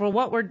 for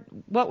what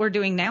we're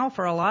doing now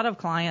for a lot of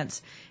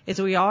clients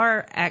is we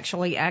are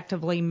actually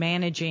actively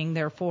managing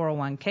their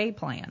 401k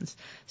plans.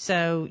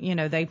 So,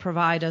 they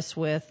provide us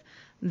with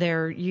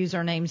their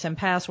usernames and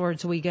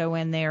passwords. We go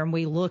in there and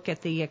we look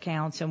at the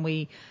accounts and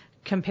we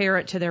compare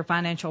it to their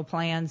financial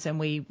plans, and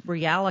we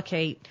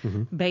reallocate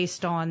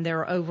based on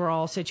their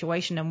overall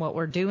situation and what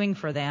we're doing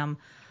for them.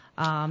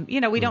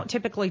 We don't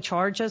typically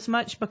charge as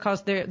much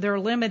because there are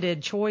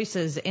limited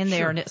choices in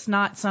there, and it's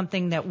not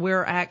something that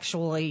we're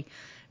actually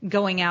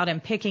going out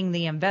and picking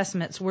the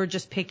investments. We're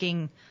just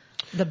picking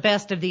the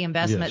best of the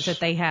investments that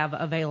they have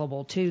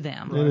available to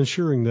them. And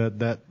ensuring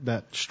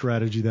that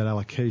strategy, that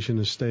allocation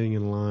is staying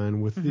in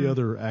line with the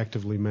other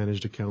actively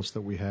managed accounts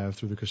that we have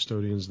through the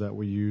custodians that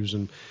we use.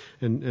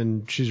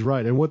 And she's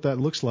right. And what that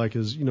looks like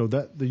is,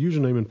 that the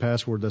username and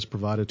password that's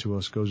provided to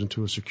us goes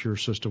into a secure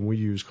system we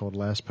use called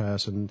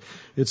LastPass. And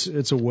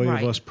it's a way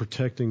of us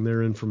protecting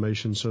their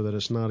information so that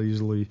it's not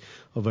easily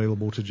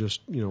available to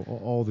just,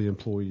 all the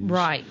employees.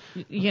 Right.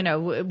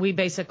 We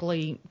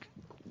basically,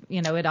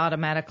 it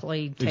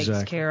automatically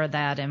takes care of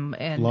that and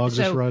logs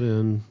us right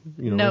in.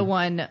 No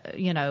one,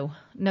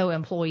 no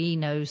employee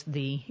knows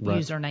the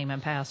username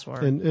and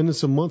password. And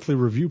it's a monthly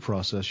review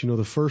process.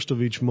 The first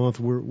of each month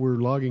we're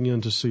logging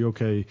in to see,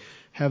 okay,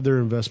 have their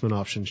investment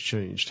options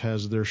changed?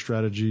 Has their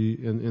strategy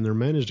in their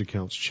managed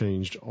accounts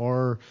changed?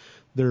 Are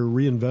there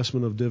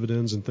reinvestment of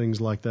dividends and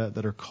things like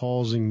that are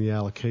causing the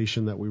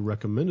allocation that we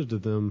recommended to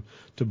them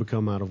to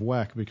become out of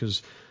whack?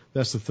 Because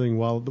that's the thing.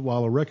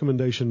 While a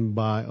recommendation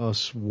by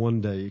us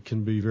one day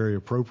can be very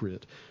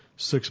appropriate,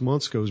 6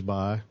 months goes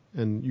by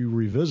and you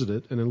revisit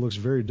it and it looks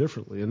very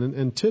differently.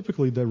 And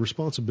typically the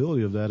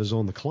responsibility of that is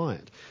on the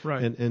client.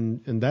 Right.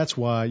 And that's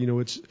why,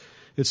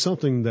 it's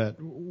something that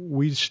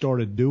we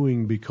started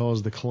doing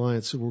because the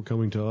clients were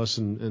coming to us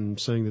and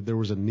saying that there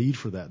was a need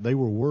for that. They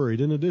were worried,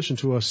 in addition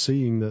to us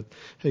seeing that,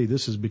 hey,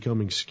 this is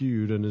becoming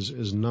skewed and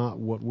is not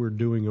what we're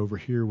doing over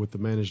here with the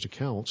managed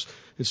accounts.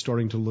 It's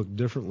starting to look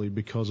differently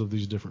because of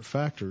these different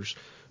factors.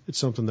 It's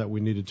something that we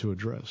needed to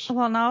address.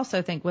 Well, and I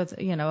also think with,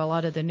 a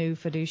lot of the new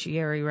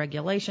fiduciary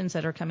regulations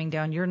that are coming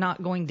down, you're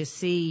not going to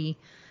see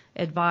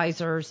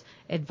advisors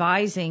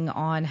advising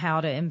on how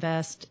to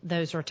invest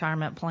those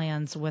retirement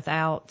plans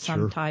without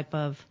some type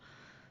of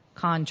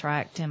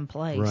contract in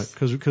place.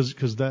 Right,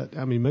 because that,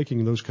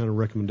 making those kind of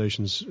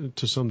recommendations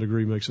to some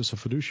degree makes us a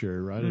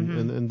fiduciary, right?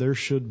 And there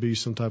should be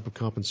some type of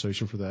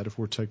compensation for that if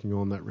we're taking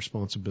on that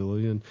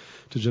responsibility. And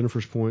to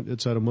Jennifer's point,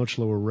 it's at a much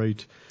lower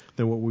rate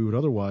than what we would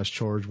otherwise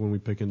charge when we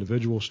pick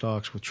individual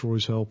stocks with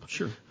Troy's help,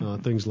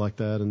 things like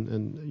that.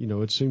 And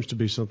it seems to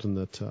be something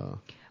that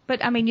But,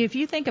 if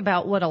you think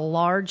about what a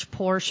large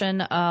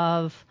portion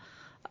of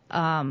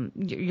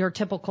your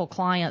typical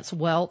client's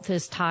wealth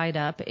is tied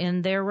up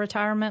in their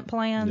retirement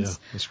plans,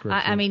 that's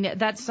great.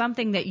 That's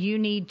something that you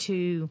need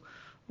to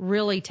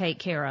really take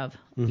care of,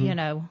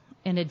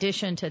 in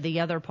addition to the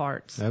other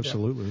parts.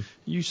 Absolutely. Yeah.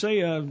 You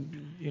say,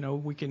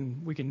 we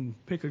can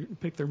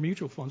pick their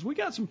mutual funds. We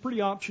got some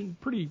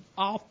pretty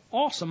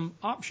awesome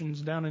options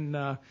down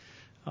in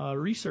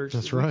research.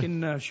 That's We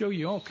can show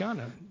you all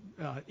kind of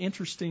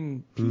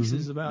interesting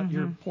pieces about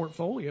your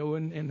portfolio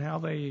and how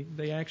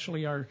they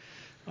actually are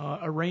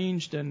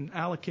arranged and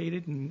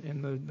allocated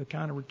and the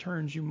kind of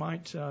returns you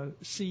might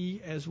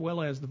see, as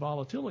well as the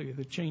volatility,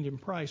 the change in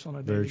price on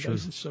a daily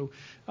basis. So,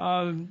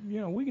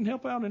 we can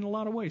help out in a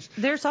lot of ways.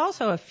 There's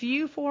also a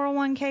few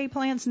 401k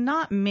plans,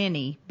 not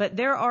many, but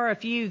there are a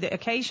few that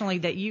occasionally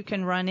that you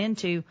can run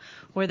into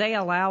where they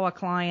allow a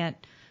client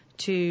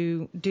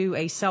to do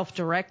a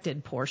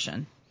self-directed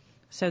portion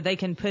So they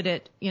can put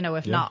it,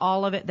 if not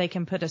all of it, they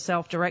can put a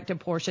self-directed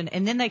portion,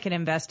 and then they can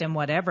invest in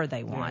whatever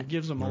they want. Yeah, it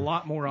gives them a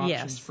lot more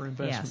options for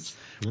investments.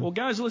 Yes. Well,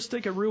 guys, let's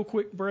take a real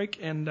quick break,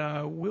 and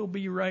we'll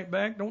be right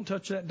back. Don't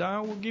touch that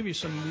dial. We'll give you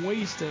some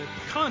ways to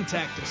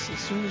contact us as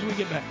soon as we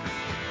get back.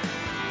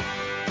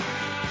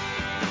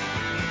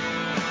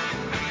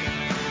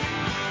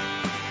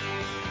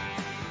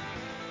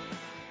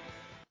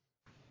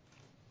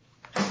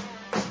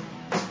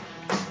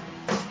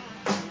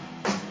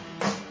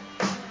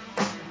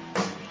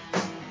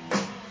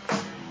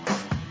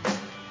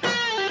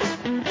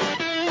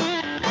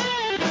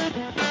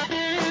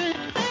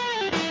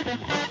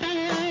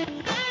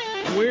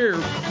 We're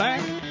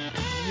back.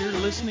 You're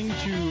listening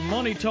to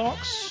Money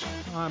Talks.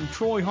 I'm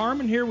Troy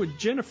Harmon here with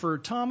Jennifer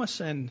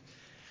Thomas and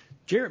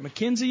Jarrett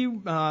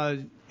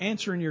McKenzie,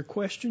 answering your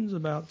questions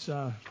about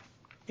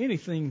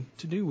anything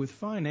to do with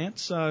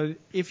finance.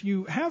 If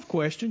you have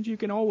questions, you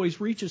can always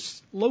reach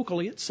us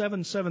locally at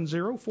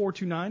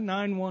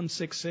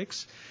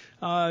 770-429-9166.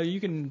 You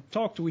can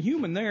talk to a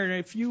human there. And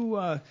if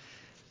you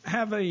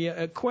have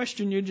a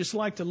question you'd just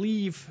like to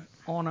leave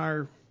on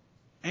our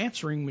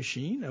answering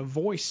machine, a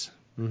voice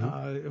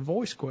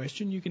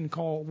question, you can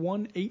call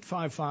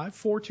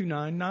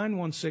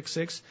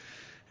 1-855-429-9166.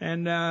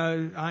 And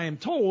I am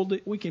told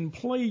that we can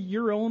play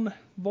your own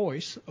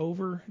voice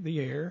over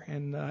the air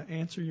and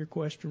answer your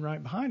question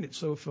right behind it.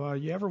 So if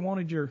you ever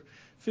wanted your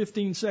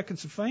 15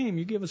 seconds of fame,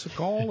 you give us a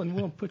call and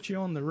we'll put you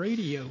on the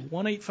radio.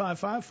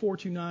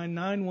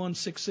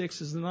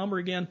 1-855-429-9166 is the number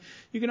again.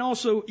 You can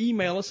also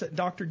email us at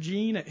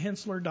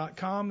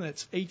drgene@hensler.com.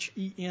 That's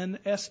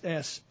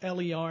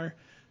HENSSLER.com.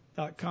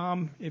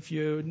 If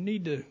you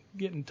need to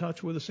get in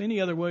touch with us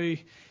any other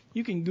way,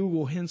 you can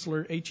Google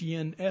Hensler,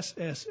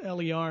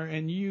 HENSSLER,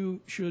 and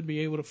you should be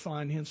able to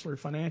find Hensler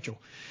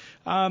Financial.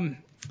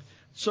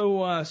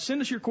 So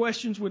send us your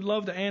questions. We'd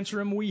love to answer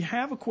them. We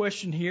have a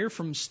question here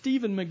from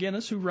Stephen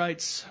McGinnis, who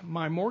writes,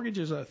 my mortgage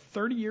is a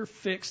 30-year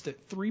fixed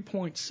at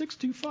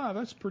 3.625.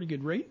 That's a pretty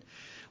good rate.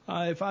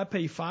 If I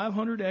pay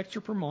 $500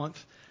 extra per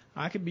month,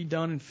 I could be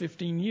done in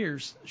 15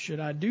 years. Should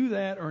I do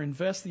that or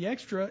invest the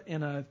extra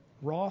in a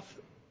Roth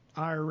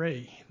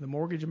IRA? The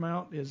mortgage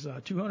amount is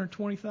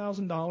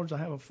 $220,000. I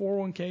have a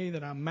 401k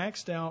that I'm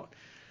maxed out,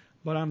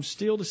 but I'm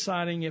still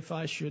deciding if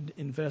I should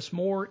invest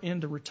more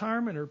into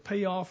retirement or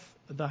pay off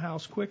the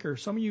house quicker.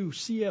 Some of you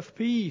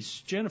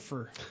CFPs,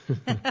 Jennifer,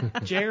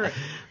 Jarrett,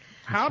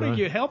 how do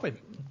you help him?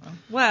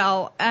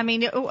 Well, I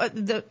mean,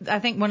 I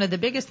think one of the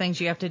biggest things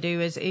you have to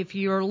do is if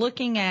you're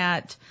looking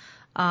at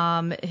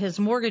his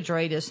mortgage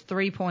rate is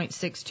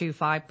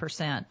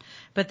 3.625%,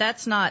 but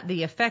that's not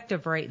the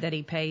effective rate that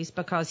he pays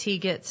because he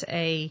gets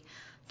a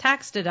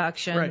tax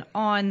deduction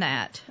on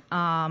that.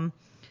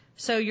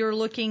 So you're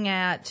looking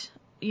at,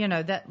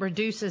 that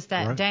reduces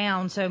that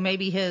down. So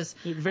maybe his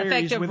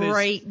effective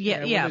rate,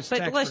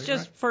 but let's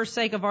just, for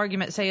sake of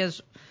argument, say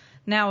his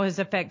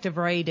effective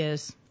rate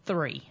is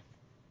 3.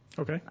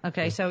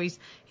 Okay. So he's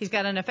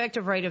got an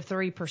effective rate of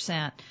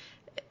 3%.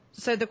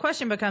 So the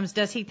question becomes,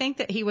 does he think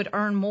that he would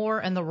earn more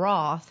in the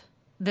Roth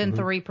than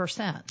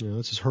 3%? Yeah,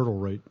 that's his hurdle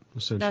rate,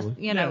 essentially.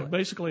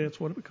 Basically that's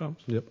what it becomes.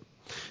 Yep.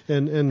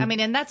 And I mean,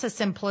 and that's a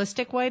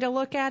simplistic way to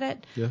look at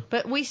it. Yeah.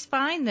 But we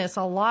find this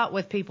a lot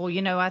with people.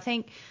 I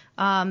think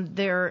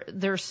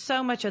there's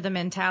so much of the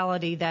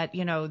mentality that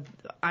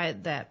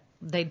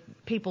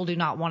people do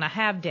not want to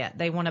have debt.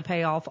 They want to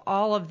pay off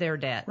all of their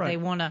debt. They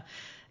want to.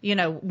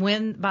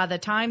 When by the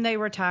time they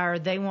retire,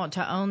 they want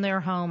to own their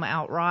home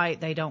outright.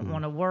 They don't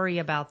want to worry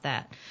about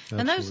that. Absolutely.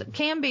 And those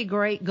can be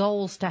great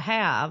goals to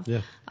have.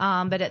 Yeah.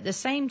 But at the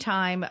same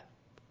time,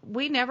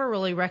 we never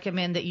really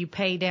recommend that you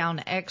pay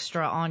down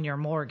extra on your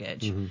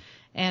mortgage. Mm-hmm.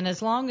 And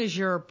as long as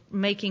you're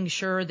making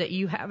sure that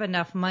you have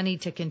enough money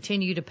to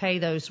continue to pay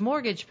those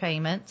mortgage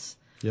payments.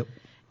 Yep.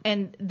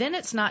 And then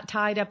it's not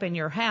tied up in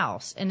your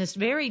house. And it's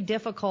very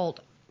difficult,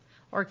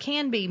 or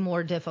can be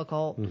more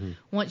difficult,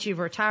 once you've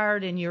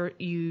retired and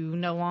you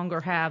no longer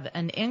have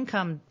an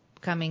income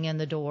coming in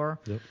the door,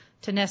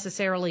 to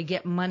necessarily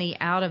get money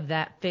out of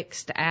that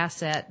fixed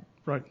asset.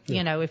 Right.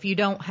 If you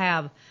don't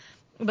have,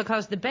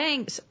 because the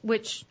banks,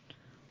 which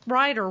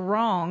right or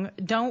wrong,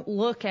 don't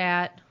look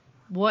at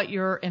what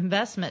your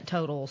investment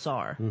totals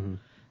are. Mm-hmm.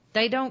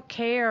 They don't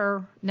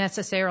care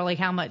necessarily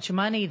how much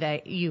money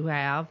you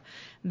have.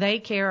 They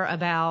care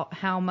about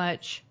how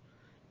much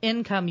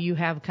income you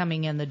have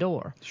coming in the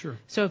door. Sure.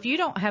 So if you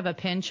don't have a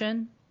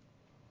pension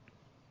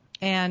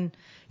and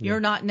you're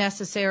not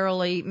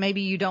necessarily,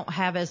 maybe you don't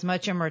have as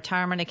much in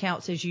retirement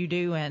accounts as you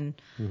do in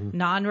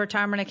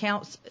non-retirement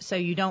accounts, so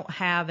you don't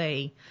have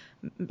a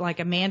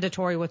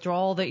mandatory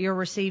withdrawal that you're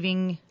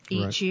receiving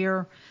each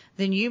year,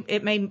 then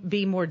it may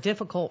be more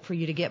difficult for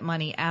you to get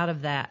money out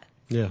of that.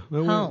 Yeah,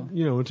 home.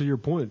 To your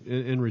point,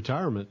 in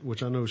retirement,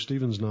 which I know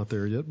Stephen's not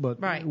there yet, but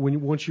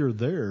once you're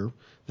there,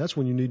 that's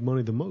when you need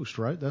money the most,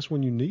 right? That's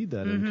when you need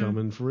that income.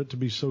 And for it to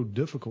be so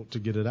difficult to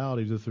get it out,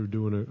 either through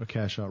doing a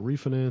cash out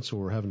refinance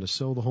or having to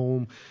sell the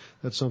home,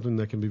 that's something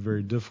that can be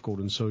very difficult.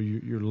 And so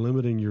you're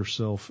limiting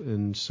yourself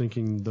in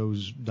sinking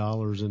those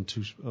dollars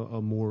into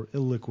a more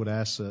illiquid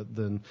asset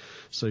than,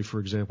 say,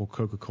 for example,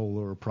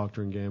 Coca-Cola or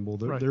Procter & Gamble.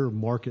 There are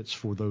markets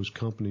for those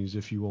companies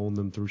if you own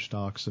them through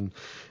stocks.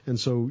 And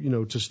so,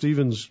 to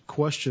Stephen's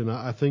question,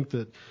 I think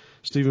that,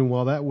 Stephen,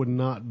 while that would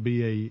not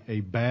be a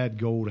bad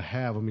goal to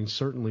have, I mean,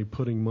 certainly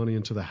putting money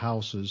into the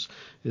house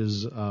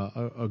is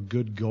a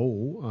good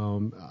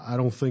goal. I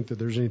don't think that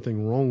there's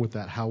anything wrong with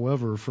that.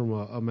 However, from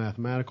a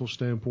mathematical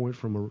standpoint,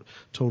 from a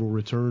total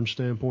return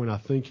standpoint, I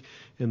think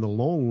in the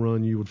long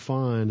run you would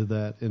find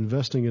that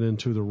investing it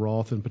into the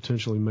Roth and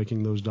potentially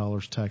making those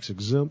dollars tax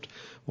exempt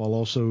while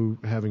also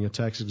having a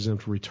tax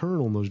exempt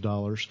return on those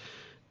dollars,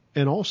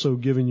 and also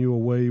giving you a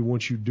way,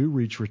 once you do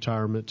reach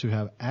retirement, to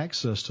have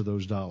access to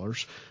those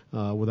dollars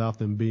without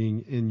them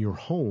being in your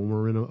home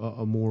or in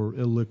a more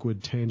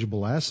illiquid,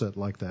 tangible asset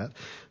like that.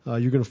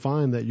 You're going to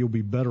find that you'll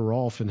be better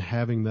off in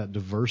having that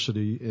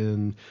diversity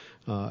in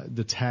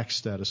the tax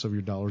status of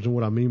your dollars. And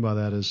what I mean by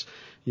that is,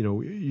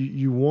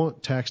 you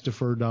want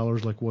tax-deferred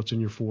dollars like what's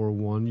in your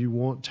 401. You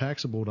want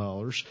taxable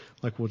dollars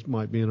like what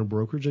might be in a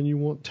brokerage, and you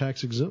want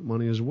tax-exempt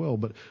money as well.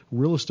 But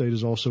real estate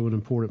is also an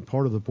important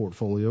part of the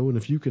portfolio, and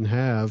if you can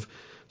have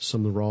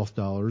some of the Roth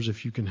dollars,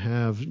 if you can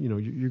have,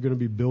 you're going to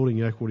be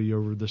building equity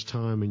over this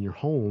time in your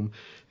home,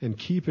 and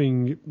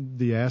keeping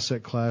the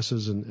asset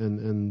classes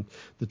and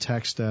the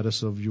tax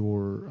status of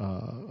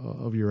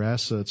your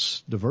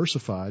assets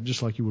diversified,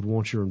 just like you would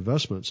want your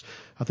investments.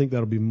 I think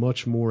that'll be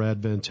much more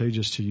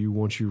advantageous to you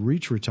once you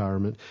reach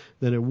retirement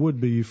than it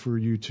would be for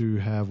you to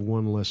have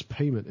one less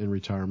payment in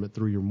retirement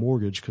through your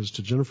mortgage. Because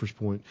to Jennifer's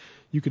point,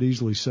 you could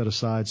easily set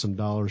aside some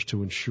dollars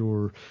to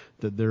ensure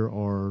that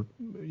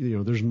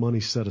there's money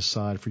set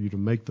aside for you to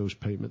make those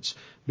payments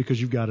because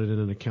you've got it in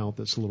an account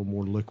that's a little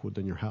more liquid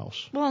than your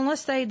house. Well, and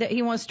let's say that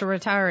he wants to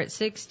retire at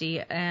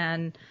 60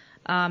 and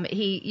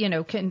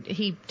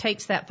he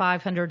takes that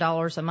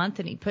 $500 a month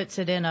and he puts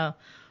it in a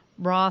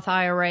Roth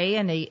IRA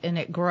and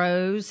it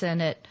grows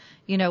and it,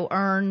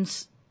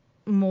 earns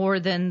more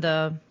than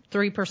the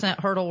 3%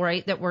 hurdle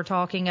rate that we're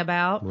talking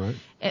about. Right.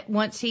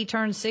 Once he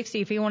turns 60,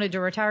 if he wanted to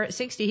retire at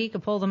 60, he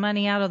could pull the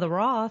money out of the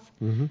Roth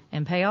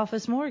and pay off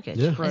his mortgage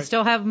and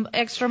still have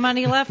extra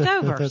money left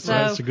over.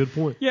 That's a good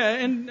point. Yeah,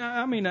 and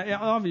I mean,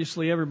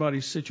 obviously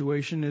everybody's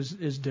situation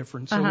is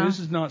different. So this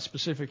is not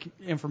specific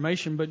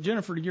information. But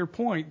Jennifer, to your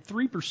point,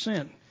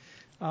 3%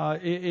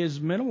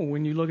 is minimal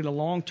when you look at a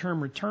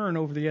long-term return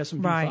over the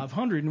S&P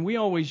 500. And we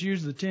always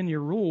use the 10-year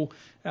rule.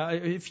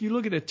 If you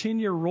look at a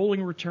 10-year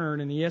rolling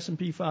return in the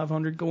S&P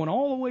 500 going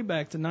all the way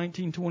back to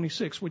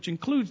 1926, which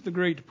includes the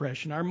Great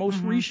Depression, our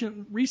most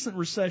recent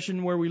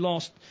recession where we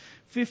lost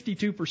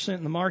 52%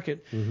 in the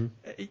market,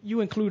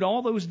 you include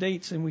all those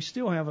dates and we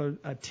still have a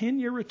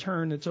 10-year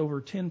return that's over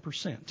 10%,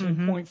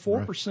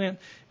 10.4%. Right.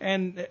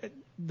 And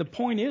the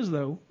point is,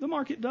 though, the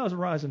market does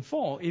rise and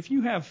fall. If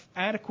you have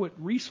adequate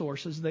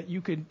resources that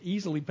you could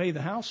easily pay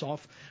the house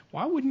off,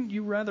 why wouldn't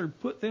you rather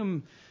put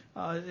them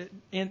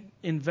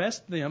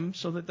invest them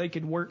so that they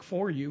could work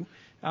for you,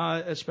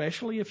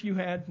 especially if you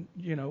had,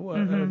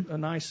 a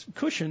nice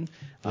cushion.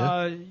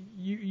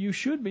 You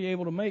should be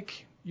able to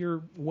make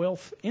your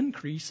wealth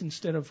increase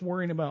instead of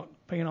worrying about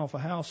paying off a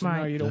house and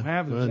now you don't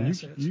have those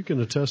assets. You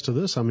can attest to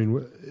this. I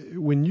mean,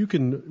 when you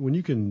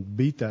can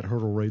beat that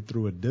hurdle rate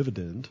through a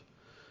dividend.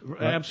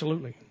 Right?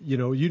 Absolutely.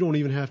 You don't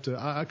even have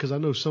to, because I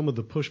know some of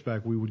the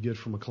pushback we would get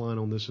from a client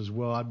on this as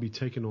well. I'd be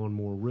taking on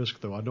more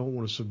risk, though. I don't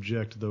want to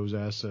subject those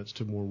assets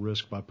to more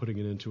risk by putting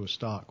it into a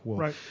stock.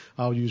 Well,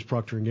 I'll use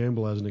Procter &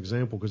 Gamble as an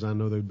example because I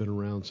know they've been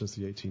around since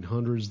the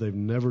 1800s. They've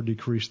never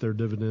decreased their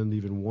dividend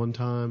even one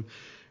time.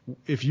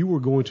 If you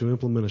were going to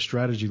implement a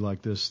strategy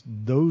like this,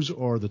 those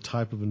are the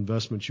type of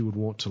investments you would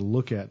want to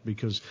look at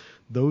because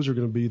those are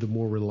going to be the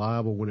more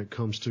reliable when it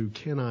comes to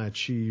can I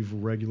achieve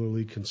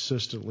regularly,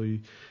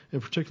 consistently,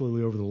 and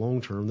particularly over the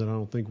long term that I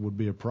don't think would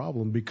be a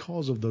problem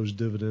because of those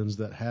dividends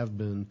that have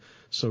been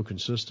so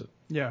consistent.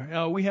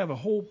 We have a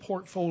whole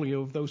portfolio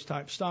of those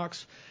type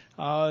stocks.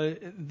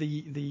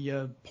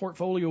 The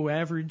portfolio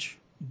average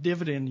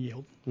dividend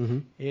yield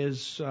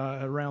is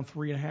around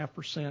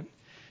 3.5%.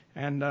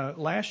 And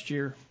last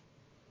year,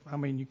 I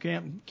mean, you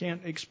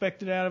can't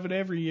expect it out of it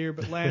every year,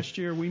 but last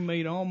year we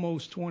made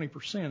almost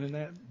 20% in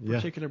that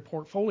particular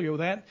portfolio.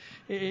 That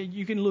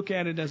you can look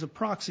at it as a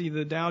proxy,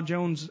 the Dow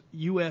Jones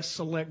U.S.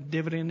 Select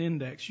Dividend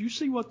Index. You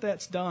see what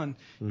that's done.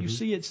 You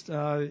see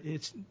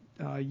its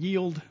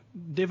yield,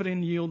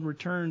 dividend yield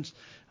returns.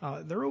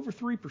 They're over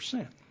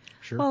 3%.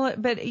 Sure. Well,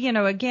 but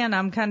again,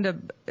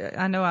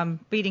 I know I'm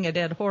beating a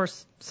dead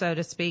horse, so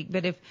to speak.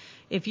 But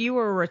if you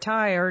were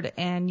retired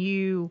and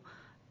you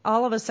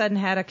all of a sudden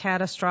had a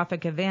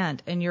catastrophic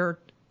event and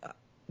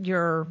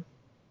your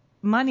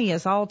money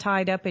is all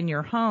tied up in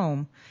your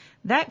home,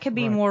 that could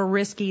be more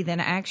risky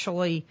than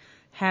actually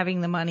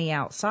having the money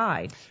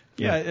outside.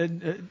 Yeah,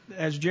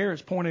 as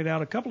Jarrett's pointed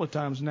out a couple of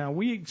times now,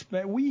 we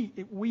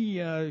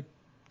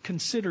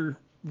consider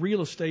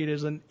real estate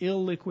as an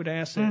illiquid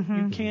asset.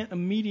 You can't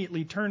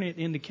immediately turn it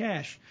into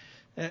cash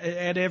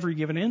at every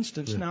given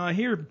instance. Now, I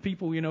hear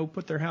people,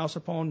 put their house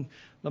up on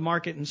the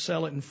market and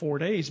sell it in 4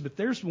 days, but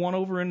there's one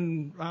over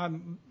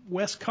in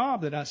West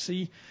Cobb that I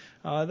see.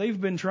 They've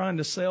been trying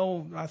to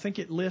sell, I think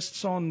it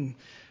lists on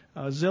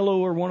Zillow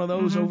or one of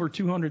those over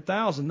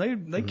 200,000.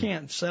 They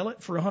can't sell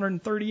it for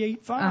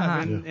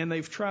 138.5, and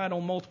they've tried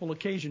on multiple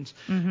occasions.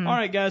 All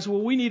right, guys.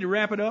 Well, we need to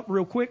wrap it up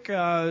real quick.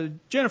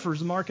 Jennifer, is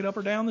the market up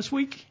or down this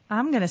week?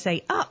 I'm going to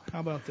say up.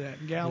 How about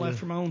that? Gal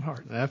after my own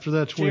heart. After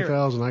that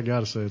 20,000, I got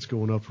to say it's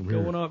going up from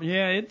here. Going up.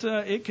 Yeah,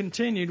 it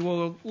continued.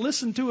 Well,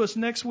 listen to us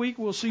next week.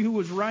 We'll see who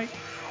was right.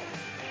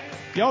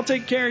 Y'all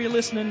take care. You're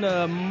listening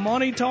to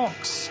Money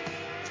Talks.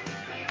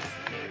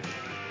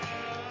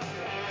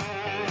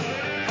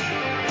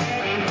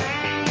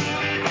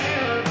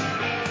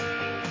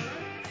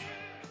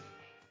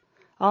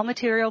 All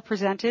material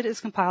presented is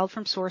compiled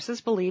from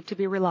sources believed to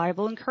be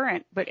reliable and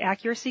current, but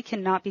accuracy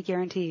cannot be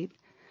guaranteed.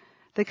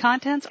 The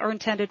contents are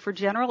intended for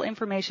general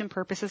information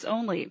purposes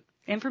only.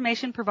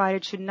 Information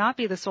provided should not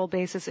be the sole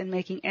basis in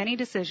making any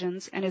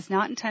decisions and is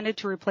not intended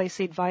to replace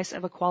the advice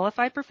of a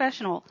qualified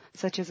professional,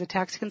 such as a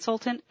tax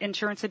consultant,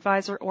 insurance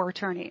advisor, or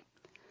attorney.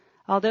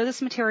 Although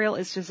this material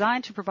is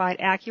designed to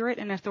provide accurate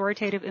and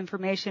authoritative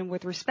information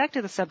with respect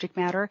to the subject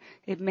matter,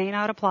 it may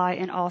not apply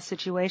in all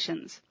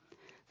situations.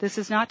 This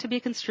is not to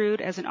be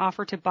construed as an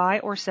offer to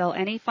buy or sell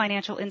any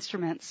financial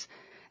instruments.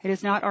 It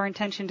is not our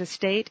intention to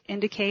state,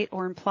 indicate,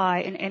 or imply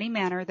in any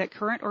manner that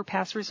current or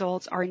past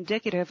results are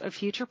indicative of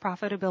future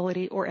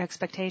profitability or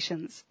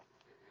expectations.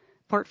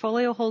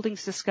 Portfolio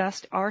holdings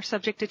discussed are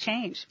subject to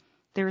change.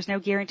 There is no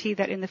guarantee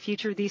that in the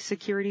future these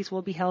securities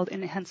will be held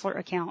in Henssler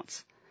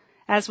accounts.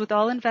 As with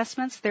all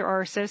investments, there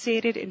are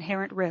associated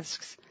inherent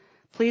risks.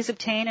 Please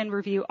obtain and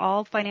review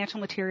all financial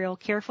material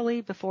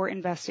carefully before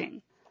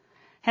investing.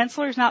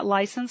 Henssler is not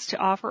licensed to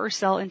offer or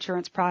sell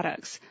insurance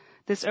products.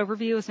 This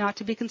overview is not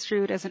to be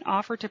construed as an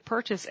offer to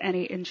purchase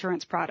any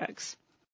insurance products.